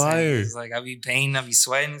 that's fire. It's like I be painting, I be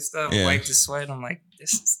sweating and stuff. Yeah. Wipe the sweat. I'm like,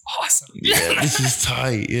 this is awesome. Yeah, this is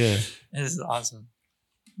tight. Yeah. This is awesome.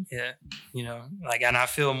 Yeah. You know, like, and I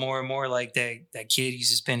feel more and more like that kid used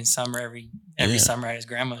to spend summer every summer at his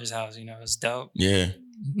grandmother's house. You know, it's dope. Yeah.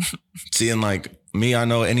 Seeing like me, I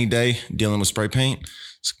know any day dealing with spray paint,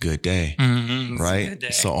 it's a good day. Mm-hmm. Right? Good day.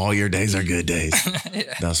 So all your days are good days.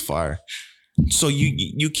 Yeah. That's fire. So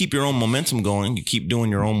you keep your own momentum going. You keep doing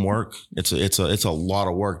your own work. It's a lot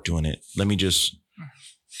of work doing it. Let me just,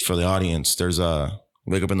 for the audience, there's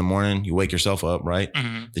wake up in the morning, you wake yourself up, right?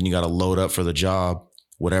 Mm-hmm. Then you got to load up for the job,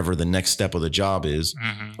 whatever the next step of the job is.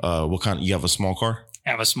 Mm-hmm. What kind? You have a small car?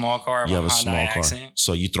 I have a small car. You have a Honda small car. Accent.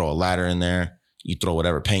 So you throw a ladder in there. You throw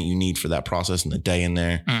whatever paint you need for that process in the day in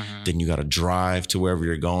there. Mm-hmm. Then you got to drive to wherever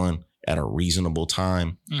you're going at a reasonable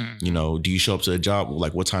time. Mm-hmm. You know, do you show up to a job?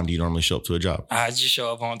 Like, what time do you normally show up to a job? I just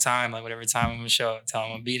show up on time. Like, whatever time I'm going to show up, tell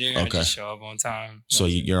them I'll be there. Okay. I just show up on time. So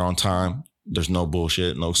you're on time. There's no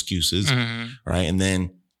bullshit, no excuses, Mm-hmm. right? And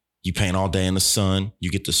then you paint all day in the sun. You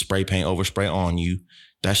get the spray paint overspray on you.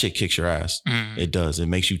 That shit kicks your ass. Mm-hmm. It does. It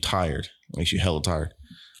makes you tired. It makes you hella tired.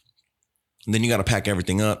 And then you got to pack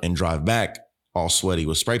everything up and drive back all sweaty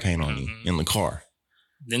with spray paint on you in the car.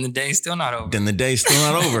 Then the day's still not over. Then the day's still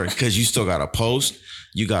not over because you still got to post.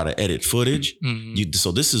 You got to edit footage. Mm-hmm.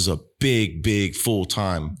 So this is a big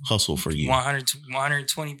full-time hustle for you.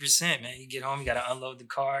 120%, man. You get home, you got to unload the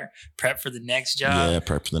car, prep for the next job. Yeah,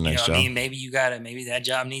 prep for the next job. I mean, maybe that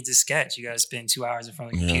job needs a sketch. You got to spend 2 hours in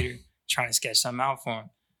front of the computer trying to sketch something out for them.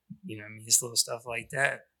 You know what I mean? Just little stuff like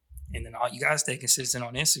that. And then you got to stay consistent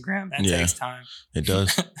on Instagram. That takes time. It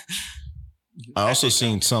does. I also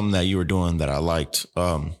seen something that you were doing that I liked.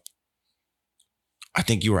 I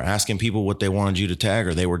think you were asking people what they wanted you to tag,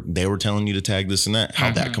 or they were telling you to tag this and that.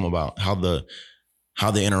 How'd that come about? How the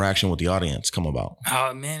interaction with the audience come about?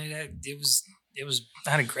 Oh man, it was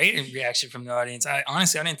I had a great reaction from the audience. I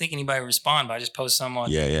didn't think anybody would respond, but I just posted some on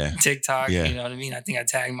TikTok. Yeah. You know what I mean? I think I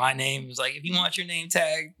tagged my name. It was like, if you want your name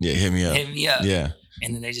tagged, hit me up. Yeah.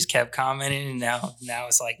 And then they just kept commenting, and now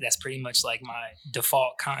it's like that's pretty much like my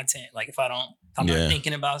default content. Like if I'm not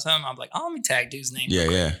thinking about something, I'm like, oh, let me tag dude's name.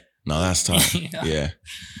 Yeah. No, that's tough. Yeah.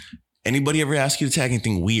 Anybody ever ask you to tag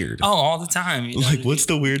anything weird? Oh, all the time. You know like, what's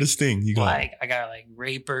the weirdest thing you got? Like, I got like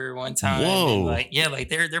raper one time. Whoa. Like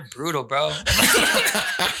they're brutal, bro.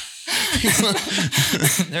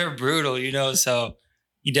 They're brutal, you know. So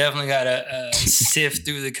you definitely gotta sift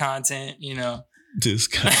through the content, you know. This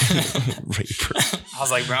guy, raper. I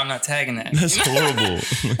was like, bro, I'm not tagging that. That's horrible.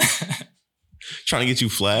 Trying to get you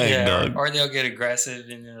flagged, dog. Or they'll get aggressive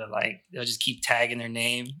and they'll just keep tagging their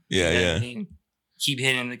name. Yeah, you know what I mean? Keep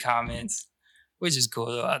hitting the comments, which is cool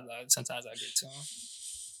though. Sometimes I get to them,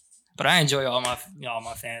 but I enjoy all my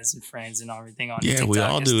fans and friends and everything on TikTok. We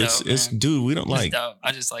all do. It's dude. We don't like. Dope.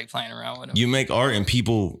 I just like playing around with them. You make art and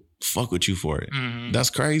people fuck with you for it. Mm-hmm. That's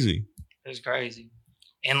crazy. It's crazy,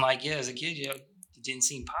 and as a kid, it didn't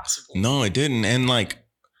seem possible. No, it didn't. And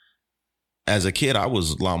as a kid, I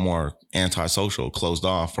was a lot more antisocial, closed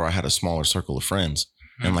off, or I had a smaller circle of friends.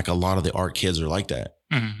 Mm-hmm. And a lot of the art kids are like that,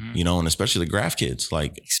 you know, and especially the graph kids.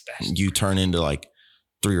 You turn into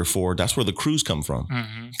 3 or 4. That's where the crews come from.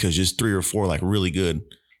 Because just 3 or 4 really good,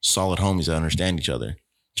 solid homies that understand each other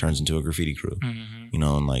turns into a graffiti crew, you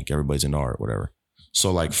know, and everybody's into art, whatever.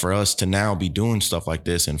 So for us to now be doing stuff like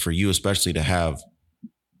this, and for you especially to have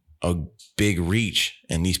a big reach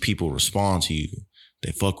and these people respond to you,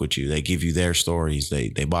 they fuck with you, they give you their stories,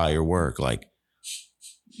 they buy your work,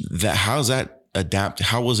 that. How's that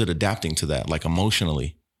how was it adapting to that,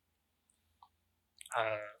 emotionally?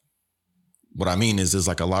 What I mean is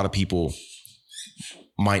a lot of people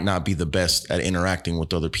might not be the best at interacting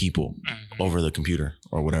with other people over the computer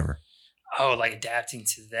or whatever. Oh, adapting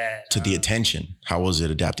to that. To the attention. How was it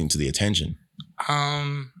adapting to the attention?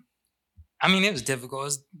 I mean, it was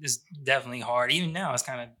difficult. It's definitely hard. Even now, it's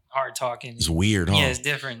kind of hard talking. It's weird, huh? Yeah, it's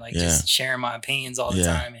different. Just sharing my opinions all the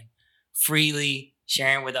time and freely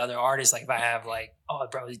sharing with other artists. If I have oh,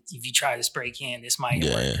 bro, if you try to spray can, this might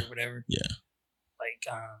work or whatever. Yeah.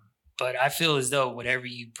 But I feel as though whatever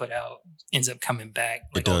you put out ends up coming back.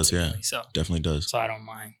 It does, yeah. So definitely does. So I don't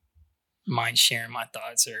mind sharing my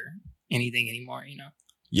thoughts or anything anymore, you know?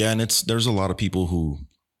 Yeah, and there's a lot of people who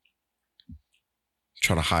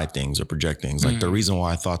try to hide things or project things. The reason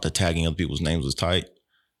why I thought that tagging other people's names was tight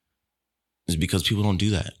is because people don't do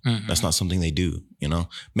that. That's not something they do, you know?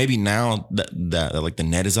 Maybe now that the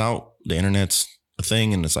net is out, the internet's a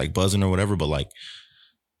thing and it's buzzing or whatever, but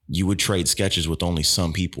you would trade sketches with only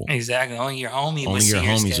some people. Exactly. Only your homies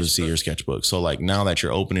would see your sketchbook. So like now that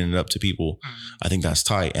you're opening it up to people, I think that's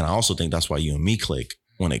tight. And I also think that's why you and me click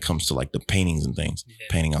when it comes to like the paintings and things,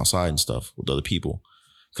 painting outside and stuff with other people.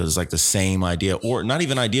 Because it's like the same idea, or not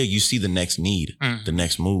even idea. You see the next need, the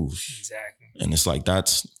next move. Exactly. And it's like,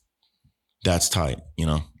 that's tight. You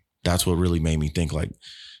know, that's what really made me think like,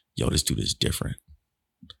 yo, this dude is different.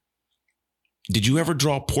 Did you ever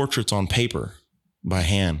draw portraits on paper by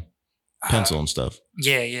hand, pencil and stuff?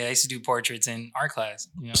 Yeah. I used to do portraits in art class.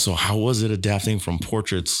 You know? So how was it adapting from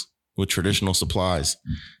portraits with traditional supplies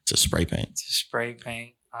to spray paint?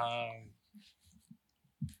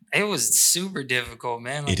 It was super difficult,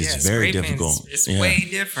 man. Like, it is very difficult. It's way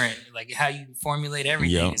different. Like how you formulate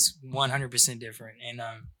everything is 100% different. And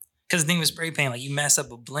because the thing with spray paint, like you mess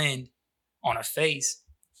up a blend on a face,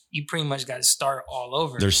 you pretty much got to start all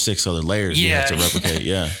over. There's 6 other layers you have to replicate.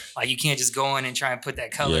 Yeah. Like you can't just go in and try and put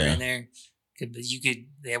that color in there. But you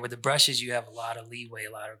could, with the brushes, you have a lot of leeway,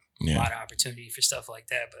 a lot of opportunity for stuff like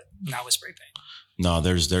that, but not with spray paint. No,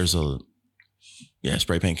 there's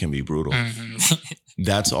spray paint can be brutal.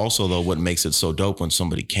 That's also though what makes it so dope when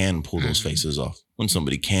somebody can pull those faces off, when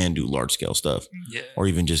somebody can do large scale stuff, or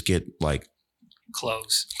even just get like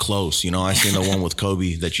close. You know, I seen the one with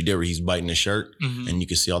Kobe that you did where he's biting his shirt, and you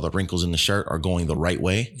can see all the wrinkles in the shirt are going the right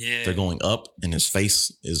way. Yeah, they're going up, and his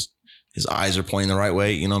face his eyes are pointing the right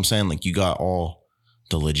way. You know what I'm saying? Like you got all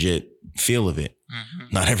the legit feel of it.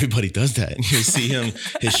 Not everybody does that. You see him,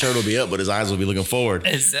 his shirt will be up, but his eyes will be looking forward.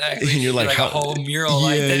 Exactly. And you're like a whole mural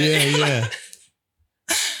like that. Yeah.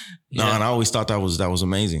 No, and I always thought that was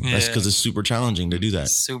amazing. That's because it's super challenging to do that.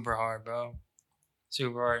 It's super hard, bro.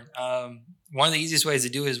 Super hard. One of the easiest ways to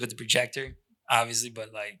do it is with the projector, obviously,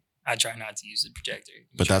 but like I try not to use the projector.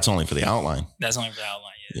 But that's only for the outline. That's only for the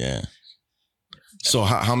outline, yeah. So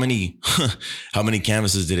how many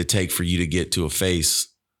canvases did it take for you to get to a face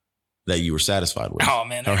that you were satisfied with? Oh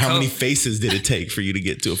man. Or how many faces did it take for you to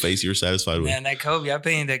get to a face you were satisfied with? Man, I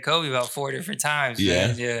painted that Kobe about 4 different times. Yeah.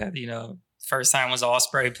 Man. Yeah. You know, first time was all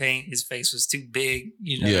spray paint. His face was too big.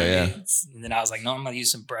 You know. Yeah. And then I was like, no, I'm gonna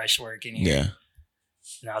use some brush work in here. Yeah.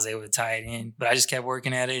 And I was able to tie it in. But I just kept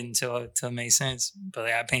working at it until it made sense. But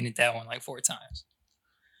like, I painted that one like 4 times.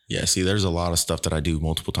 Yeah, see, there's a lot of stuff that I do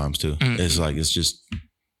multiple times too. It's like, it's just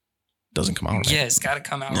doesn't come out right. Yeah, it's got to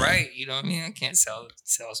come out right. You know what I mean? I can't sell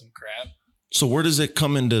some crap. So where does it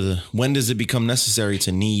come when does it become necessary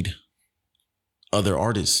to need other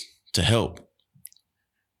artists to help?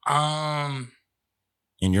 In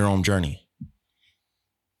your own journey?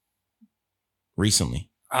 Recently?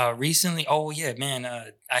 Oh yeah, man.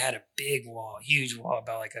 I had a big wall, huge wall,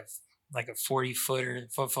 about like a 40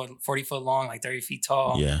 foot long, like 30 feet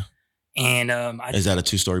tall. Yeah. And is that a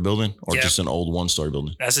 2-story building or just an old 1-story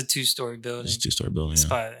building? That's a 2-story building. It's a 2-story building. It's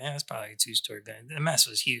probably like a 2-story building. The mess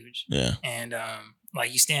was huge. Yeah. And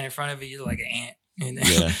like you stand in front of it, you look like an ant. And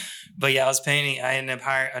but yeah, I was painting. I ended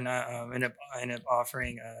up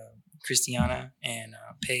offering Christiana and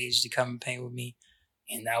Paige to come and paint with me,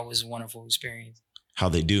 and that was a wonderful experience.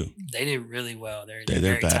 How'd they do? They did really well. They're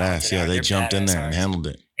badass. Talented. Yeah, they jumped in there and handled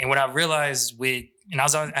it. And what I realized I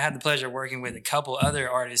had the pleasure of working with a couple other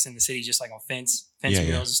artists in the city, just like on fence murals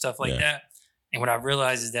and stuff like that. And what I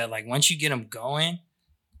realized is that like once you get them going,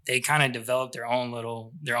 they kind of develop their own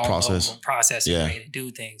process and way to do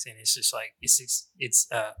things. And it's just like it's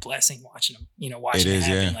a blessing watching them. You know, watching it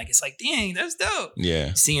happen. Like it's like, dang, that's dope.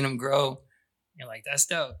 Yeah, seeing them grow, you're like, that's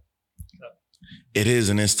dope. So. It is,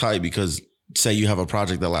 and it's tight because, say you have a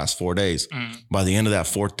project that lasts 4 days. By the end of that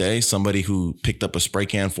 4th day, somebody who picked up a spray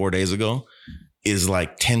can 4 days ago is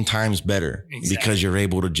like 10 times better because you're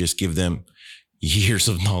able to just give them years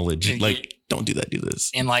of knowledge. Like, don't do that, do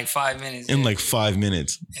this. In like 5 minutes. Like 5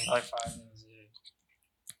 minutes.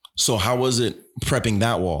 So how was it prepping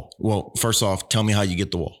that wall? Well, first off, tell me how you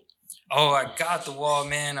get the wall. Oh, I got the wall,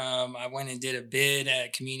 man. I went and did a bid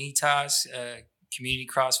at Communitas, Community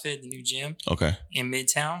CrossFit, the new gym. Okay. In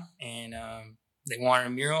Midtown. And they wanted a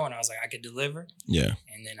mural, and I was like, I could deliver. Yeah.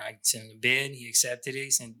 And then I sent him the bid. He accepted it. I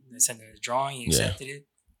sent him the drawing. He accepted it.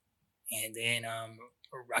 And then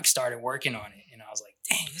I started working on it. And I was like,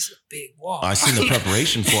 dang, this is a big wall. I seen the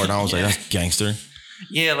preparation for it, and I was like, that's gangster.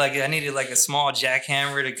 Yeah, like I needed like a small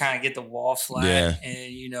jackhammer to kind of get the wall flat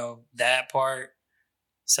and, you know, that part.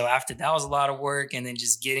 So after that was a lot of work, and then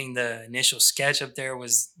just getting the initial sketch up there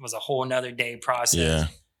was a whole nother day process. Yeah.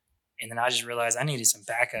 And then I just realized I needed some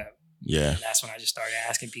backup. Yeah. And that's when I just started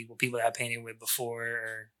asking people that I painted with before,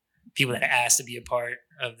 or people that asked to be a part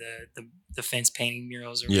of the fence painting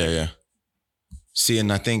murals. Or See,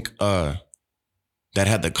 and I think that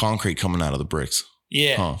had the concrete coming out of the bricks.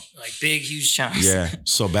 Yeah, Huh. like big, huge chunks. Yeah.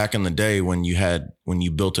 So back in the day when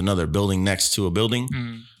you built another building next to a building,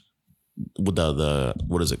 with the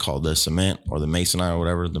what is it called? The cement or the masonite or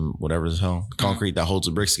whatever, whatever the hell, concrete that holds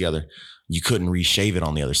the bricks together. You couldn't reshave it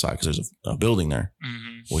on the other side because there's a building there.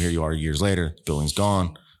 Well, here you are years later, the building's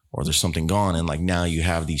gone, or there's something gone. And like now you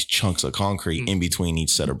have these chunks of concrete in between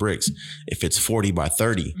each set of bricks. If it's 40 by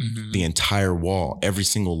 30, the entire wall, every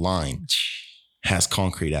single line has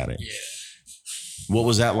concrete at it. Yeah. What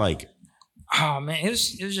was that like? Oh man, it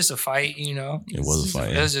was just a fight, you know. It was a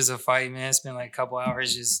fight. It was just a fight, man. Spent like a couple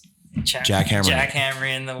hours just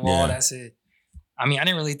jackhammering the wall. Yeah. That's it. I mean, I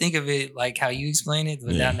didn't really think of it like how you explained it,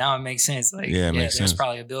 but now it makes sense. Like, it makes sense. There's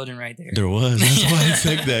probably a building right there. There was. That's why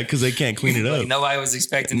I took that, because they can't clean it up. Like, nobody was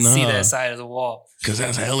expecting to see that side of the wall. Because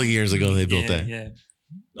that's hella years ago they built that. Yeah.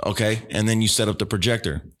 Okay, and then you set up the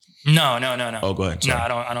projector. No. Oh, go ahead. Sorry.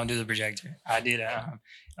 No, I don't do the projector. I did.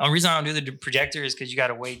 The only reason I don't do the projector is because you got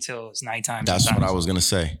to wait till it's nighttime. That's sometimes. What I was gonna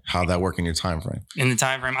say. How'd that work in your time frame? In the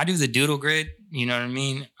time frame, I do the doodle grid. You know what I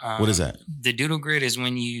mean? What is that? The doodle grid is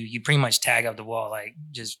when you pretty much tag up the wall, like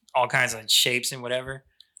just all kinds of shapes and whatever.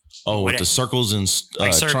 Oh, with the circles and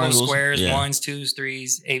like circles, triangles? Squares, 1s, 2s,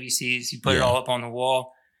 3s, ABCs. You put it all up on the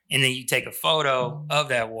wall, and then you take a photo of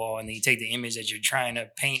that wall, and then you take the image that you're trying to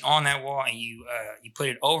paint on that wall, and you put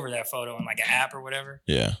it over that photo in like an app or whatever.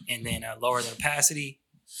 Yeah. And then lower the opacity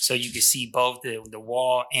so you can see both the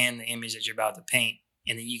wall and the image that you're about to paint.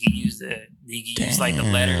 And then you can use use like the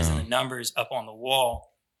letters and the numbers up on the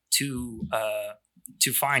wall to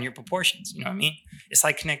find your proportions. You know what I mean? It's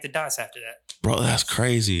like connect the dots after that. Bro, that's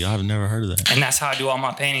crazy. I've never heard of that. And that's how I do all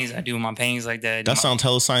my paintings. I do my paintings like that. That sounds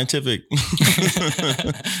hella scientific.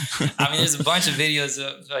 I mean, there's a bunch of videos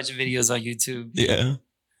on YouTube. Yeah.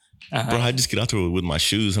 Bro, I just get out there with my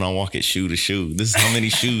shoes and I walk it shoe to shoe. This is how many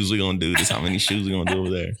shoes we're going to do. This is how many shoes we're going to do over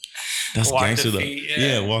there. That's gangster though.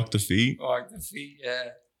 Yeah, walk the feet. Walk the feet, yeah.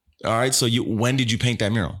 All right, so when did you paint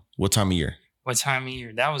that mural? What time of year? What time of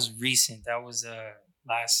year? That was recent. That was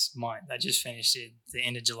last month. I just finished it the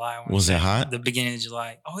end of July. Was it hot? The beginning of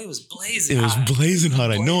July. Oh, it was blazing hot. It was blazing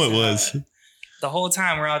hot. I know it was. The whole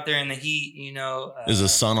time we're out there in the heat, you know. Is the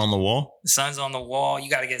sun on the wall? The sun's on the wall. You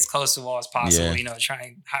got to get as close to the wall as possible, you know, try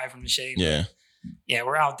and hide from the shade. Yeah. Yeah,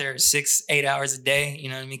 we're out there 6-8 hours a day, you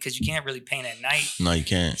know what I mean? Because you can't really paint at night. No, you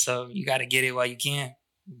can't. So you got to get it while you can.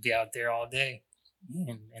 Be out there all day.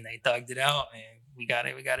 And they thugged it out, and we got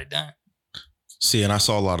it done. See, and I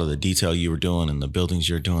saw a lot of the detail you were doing and the buildings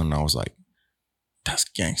you're doing, and I was like, that's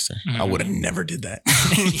gangster. I would have never did that.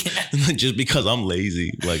 Just because I'm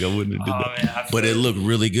lazy. Like, I wouldn't have did that. Man, but it looked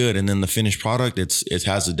really good. And then the finished product, it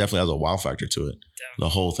definitely has a wow factor to it. Definitely. The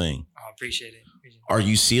whole thing. I appreciate it. Are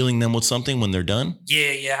you sealing them with something when they're done?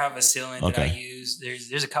 Yeah, I have a sealant that I use.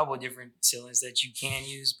 There's a couple of different sealants that you can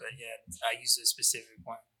use, but I use a specific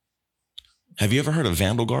one. Have you ever heard of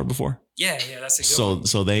Vandal Guard before? Yeah, that's a good one.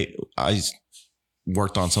 So I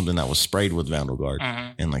worked on something that was sprayed with Vandal Guard,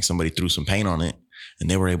 and like somebody threw some paint on it, and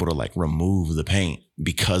they were able to like remove the paint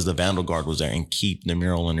because the Vandal Guard was there and keep the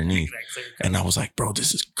mural underneath. And I was like, bro,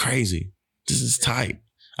 this is crazy. This is tight.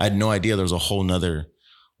 I had no idea there was a whole nother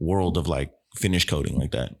world of like finish coating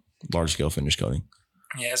like that, large scale finish coating.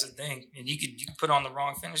 Yeah, that's the thing. And you could put on the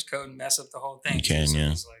wrong finish coat and mess up the whole thing. You can, so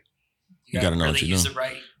yeah. It's like, you gotta know really what you're use doing.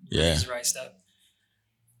 Use the right stuff.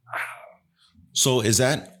 So is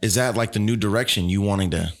that like the new direction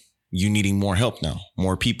you needing more help now,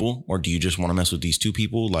 more people, or do you just want to mess with these two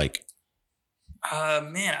people? Like,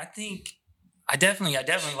 man, I think I definitely like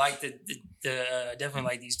definitely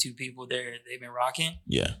like these two people. They've been rocking.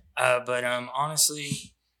 Yeah. But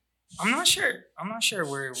honestly, I'm not sure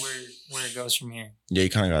where it goes from here. Yeah, you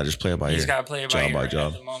kind of gotta just play it by ear. You just gotta play it by ear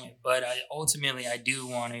job. At the moment. But I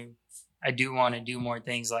do want to do more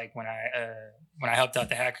things, like when I helped out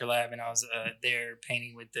the Hacker Lab and I was there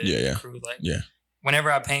painting with the crew. Like, whenever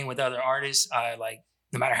I paint with other artists, I like,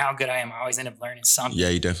 no matter how good I am, I always end up learning something. Yeah,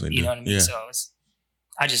 you definitely do. You know what I mean? Yeah. So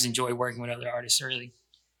I just enjoy working with other artists really.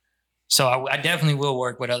 So I definitely will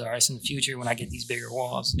work with other artists in the future when I get these bigger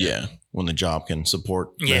walls. Yeah, when the job can support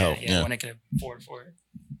the help. Yeah, when it can afford for it.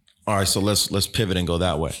 All right, so let's pivot and go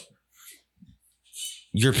that way.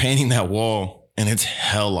 You're painting that wall and it's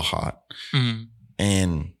hella hot. Mm-hmm.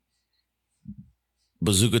 And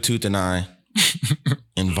Bazooka Tooth and I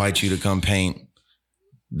invite you to come paint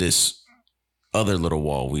this other little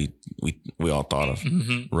wall we all thought of,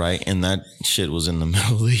 right? And that shit was in the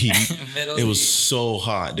middle of the heat. It was so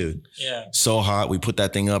hot, dude. Yeah. So hot. We put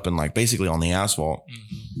that thing up and like basically on the asphalt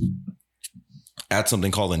at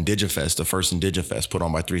something called Indigifest, the first Indigifest put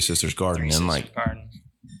on by Three Sisters Garden.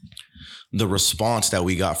 the response that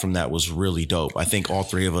we got from that was really dope. I think all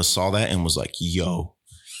three of us saw that and was like, yo,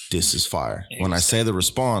 this is fire. When I say the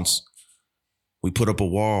response, we put up a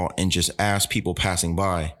wall and just asked people passing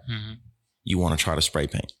by, you want to try to spray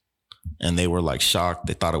paint? And they were like shocked.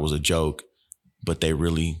 They thought it was a joke, but they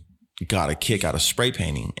really got a kick out of spray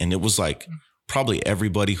painting. And it was like probably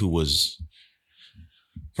everybody who was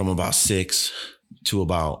from about 6 to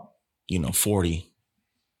about, 40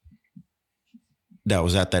 that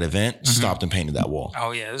was at that event stopped and painted that wall.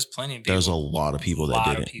 Oh yeah, there's plenty of people. There's a lot of people that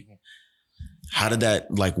did it. People. How did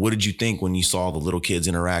that, like, what did you think when you saw the little kids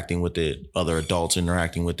interacting with it, other adults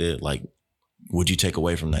interacting with it? Like, what'd you take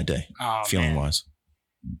away from that day, feeling wise?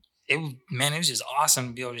 It was just awesome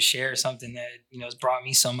to be able to share something that, has brought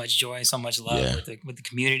me so much joy, so much love with the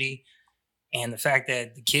community. And the fact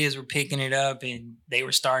that the kids were picking it up and they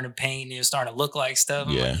were starting to paint, it was starting to look like stuff.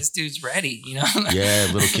 I'm like, this dude's ready, Yeah,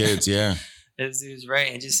 little kids, yeah. This dude's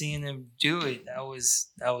ready. And just seeing them do it, that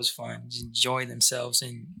was fun. Just enjoy themselves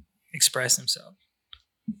and express themselves.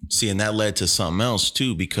 See, and that led to something else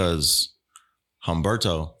too, because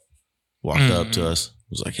Humberto walked up to us,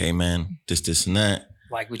 was like, hey man, this and that.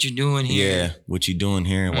 Like, what you doing here? Yeah, what you doing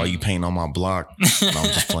here? Why you painting on my block? No, I'm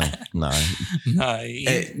just playing. Nah.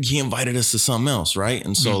 He invited us to something else, right?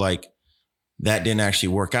 And so like that didn't actually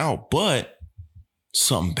work out, but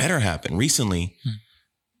something better happened. Recently,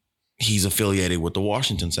 he's affiliated with the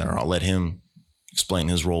Washington Center. I'll let him explain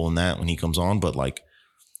his role in that when he comes on. But like,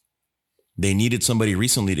 they needed somebody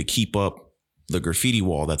recently to keep up the graffiti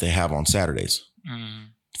wall that they have on Saturdays.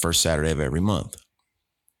 First Saturday of every month.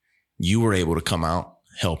 You were able to come out,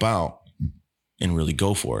 help out, and really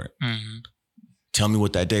go for it. Tell me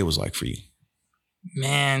what that day was like for you.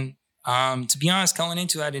 Man, to be honest, going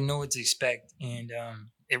into it, I didn't know what to expect. And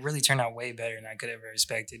it really turned out way better than I could have ever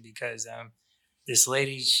expected, because this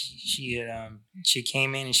lady, she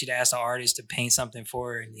came in and she'd asked the artist to paint something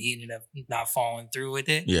for her, and he ended up not following through with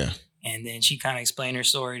it. Yeah. And then she kind of explained her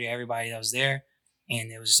story to everybody that was there.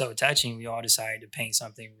 And it was so touching. We all decided to paint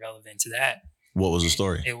something relevant to that. What was the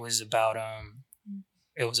story? It was about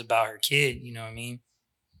her kid, you know what I mean?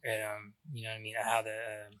 And, you know what I mean? How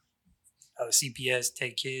the CPS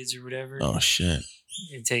take kids or whatever. Oh shit.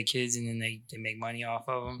 They take kids and then they make money off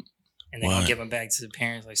of them, and they don't give them back to the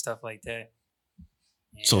parents, like stuff like that.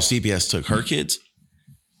 And, so CPS took her kids?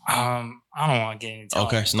 I don't want to get into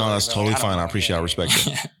okay. No, that's totally fine. I appreciate, I respect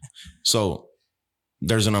it. So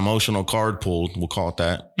there's an emotional card pulled, we'll call it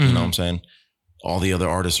that. You know what I'm saying? All the other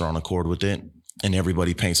artists are on accord with it, and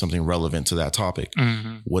everybody paints something relevant to that topic.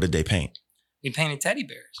 What did they paint? We painted teddy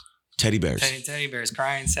bears. Teddy bears. Teddy bears,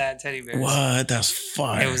 crying, sad teddy bears. What? That's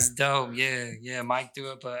fire. It was dope. Yeah. Mike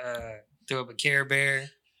threw up a Care Bear.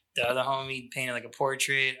 The other homie painted like a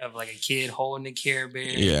portrait of like a kid holding the Care Bear.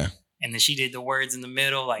 Yeah. And then she did the words in the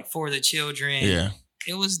middle, like for the children. Yeah.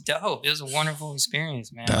 It was dope. It was a wonderful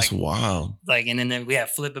experience, man. That's like, wild. Like, and then we had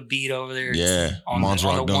Flip a Beat over there. Yeah. On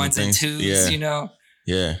the ones and twos,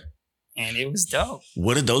 Yeah. And it was dope.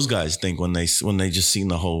 What did those guys think when they just seen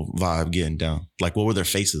the whole vibe getting down? Like, what were their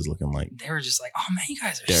faces looking like? They were just like, oh man, you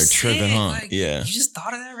guys are They're sick. tripping, huh? Like, yeah. You just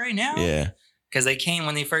thought of that right now? Yeah. Because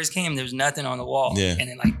when they first came, there was nothing on the wall. Yeah. And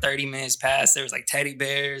then like 30 minutes passed, there was like teddy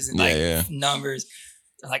bears and numbers.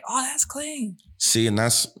 They're like, oh, that's clean. See, and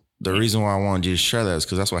that's the reason why I wanted you to share that, is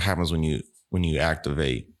because that's what happens when you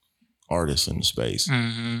activate artists in the space.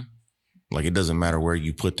 Like, it doesn't matter where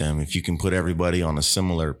you put them. If you can put everybody on a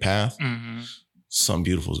similar path, something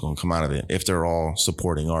beautiful is going to come out of it. If they're all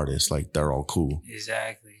supporting artists, like they're all cool.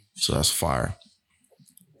 Exactly. So that's fire.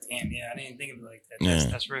 Damn, yeah, I didn't think of it like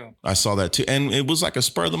that. That's real. I saw that too. And it was like a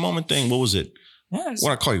spur of the moment thing. What was it? Yeah,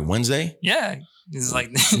 what I call you, Wednesday? Yeah. It's like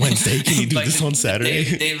Wednesday, can you do like this on Saturday?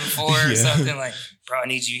 The day before or something, like, bro, I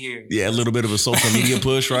need you here. Yeah, a little bit of a social media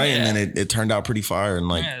push, right? And then it turned out pretty fire. And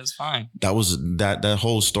like, yeah, it was fine. That was that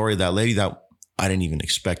whole story, that lady, that I didn't even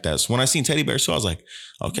expect that. So when I seen teddy bears too, I was like,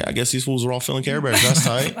 okay, I guess these fools are all feeling Care Bears. That's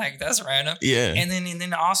tight. Like, that's random. Yeah. And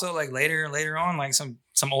then also like later on, like some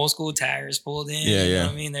old school taggers pulled in. Yeah, you know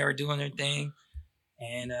what I mean? They were doing their thing.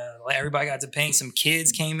 And like everybody got to paint. Some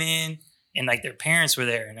kids came in. And like their parents were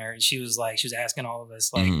there, and she was asking all of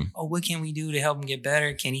us, like, oh, what can we do to help him get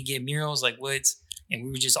better? Can he get murals? Like, what's? And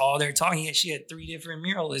we were just all there talking. She had 3 different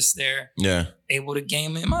muralists there. Yeah. Able to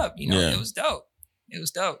game him up. It was dope. It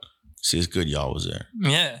was dope. See, it's good y'all was there.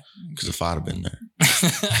 Yeah. Because if I'd have been there,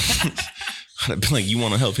 I'd have been like, you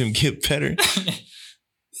want to help him get better?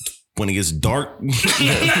 When it gets dark. No,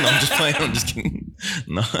 I'm just playing. I'm just kidding.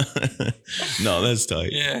 No, that's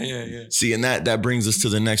tight. Yeah. See, and that brings us to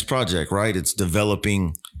the next project, right? It's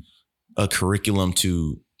developing a curriculum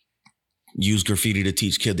to use graffiti to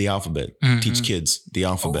teach kids the alphabet. Teach kids the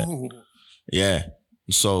alphabet. Ooh. Yeah.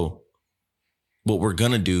 So what we're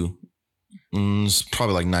going to do is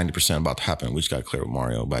probably like 90% about to happen. We just got to clear with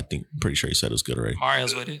Mario, but pretty sure he said it was good already.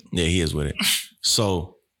 Mario's with it. Yeah, he is with it.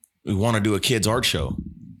 So we want to do a kids art show.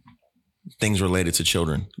 Things related to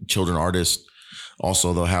children artists.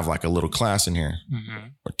 Also, they'll have like a little class in here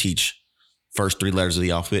or teach first 3 letters of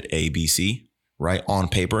the alphabet, A, B, C, right? On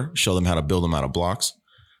paper, show them how to build them out of blocks.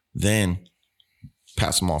 Then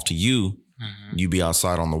pass them off to you. You be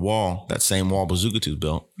outside on the wall, that same wall Bazooka Tooth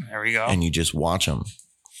built. There we go. And you just watch them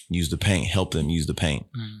use the paint, help them use the paint.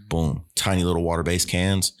 Boom. Tiny little water-based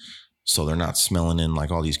cans so they're not smelling in like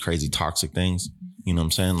all these crazy toxic things. You know what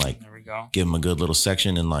I'm saying? Like, there we go. Give them a good little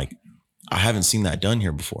section. And like, I haven't seen that done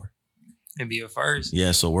here before. It'd be a first.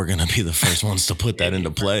 Yeah, so we're going to be the first ones to put that into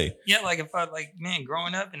play. Yeah, like if I,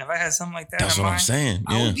 growing up and if I had something like that, that's what I'm saying.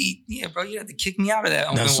 I would be, bro, you have to kick me out of that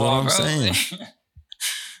open that's wall, what I'm bro. saying.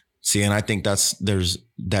 See, and I think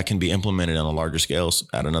that can be implemented on a larger scale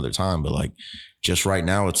at another time. But like, just right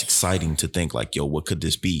now, it's exciting to think like, yo, what could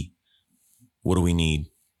this be? What do we need?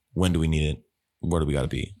 When do we need it? Where do we got to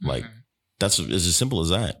be? Like, it's as simple as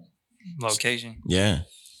that. Location. Yeah.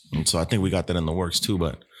 And so I think we got that in the works too.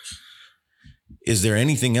 But is there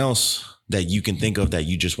anything else that you can think of that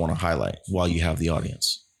you just want to highlight while you have the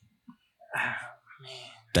audience?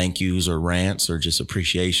 Thank yous or rants or just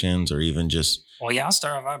appreciations or even just... Well, yeah, I'll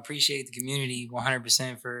start off. I appreciate the community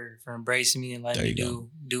 100% for embracing me and letting me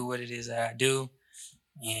do what it is that I do.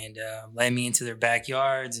 And letting me into their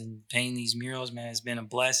backyards and painting these murals, man. It's been a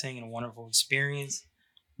blessing and a wonderful experience.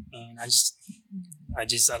 And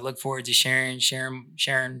I look forward to sharing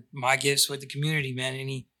my gifts with the community, man.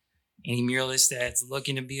 Any muralist that's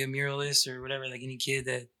looking to be a muralist or whatever, like any kid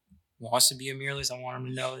that wants to be a muralist, I want them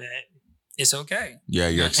to know that it's okay. Yeah,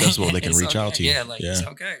 you're accessible. They can reach out to you. Yeah, it's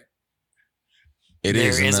okay.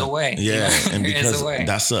 There is a way. Yeah, and because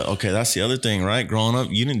that's the other thing, right? Growing up,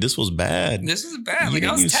 this was bad. This was bad. Like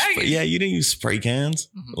I was tagging. You didn't use spray cans.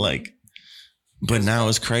 But now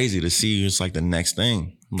it's crazy to see it's like the next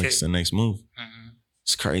thing. Like it's the next move.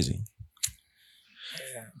 It's crazy.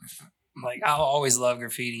 Yeah. Like I'll always love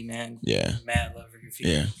graffiti, man. Yeah. Mad love for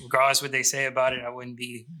graffiti. Yeah. Regardless what they say about it, I wouldn't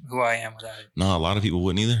be who I am without it. No, a lot of people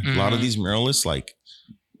wouldn't either. A lot of these muralists, like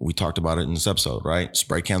we talked about it in this episode, right?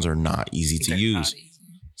 Spray cans are not easy to use.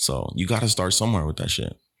 So you got to start somewhere with that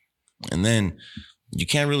shit. And then you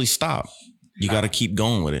can't really stop. You got to keep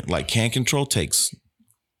going with it. Like can control takes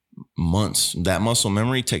months. That muscle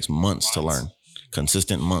memory takes months to learn.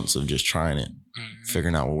 Consistent months of just trying it,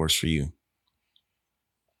 figuring out what works for you.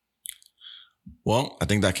 Well, I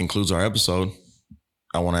think that concludes our episode.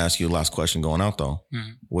 I want to ask you the last question going out though.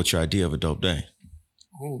 What's your idea of a dope day?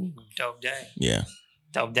 Ooh, dope day. Yeah.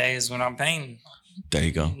 Dope day is when I'm painting. There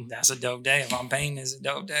you go. That's a dope day. If I'm painting, it's a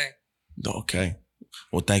dope day. Okay.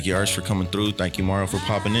 Well, thank you, Erse, for coming through. Thank you, Mario, for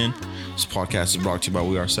popping in. This podcast is brought to you by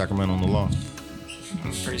We Are Sacramento on the Law.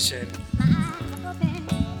 Appreciate it.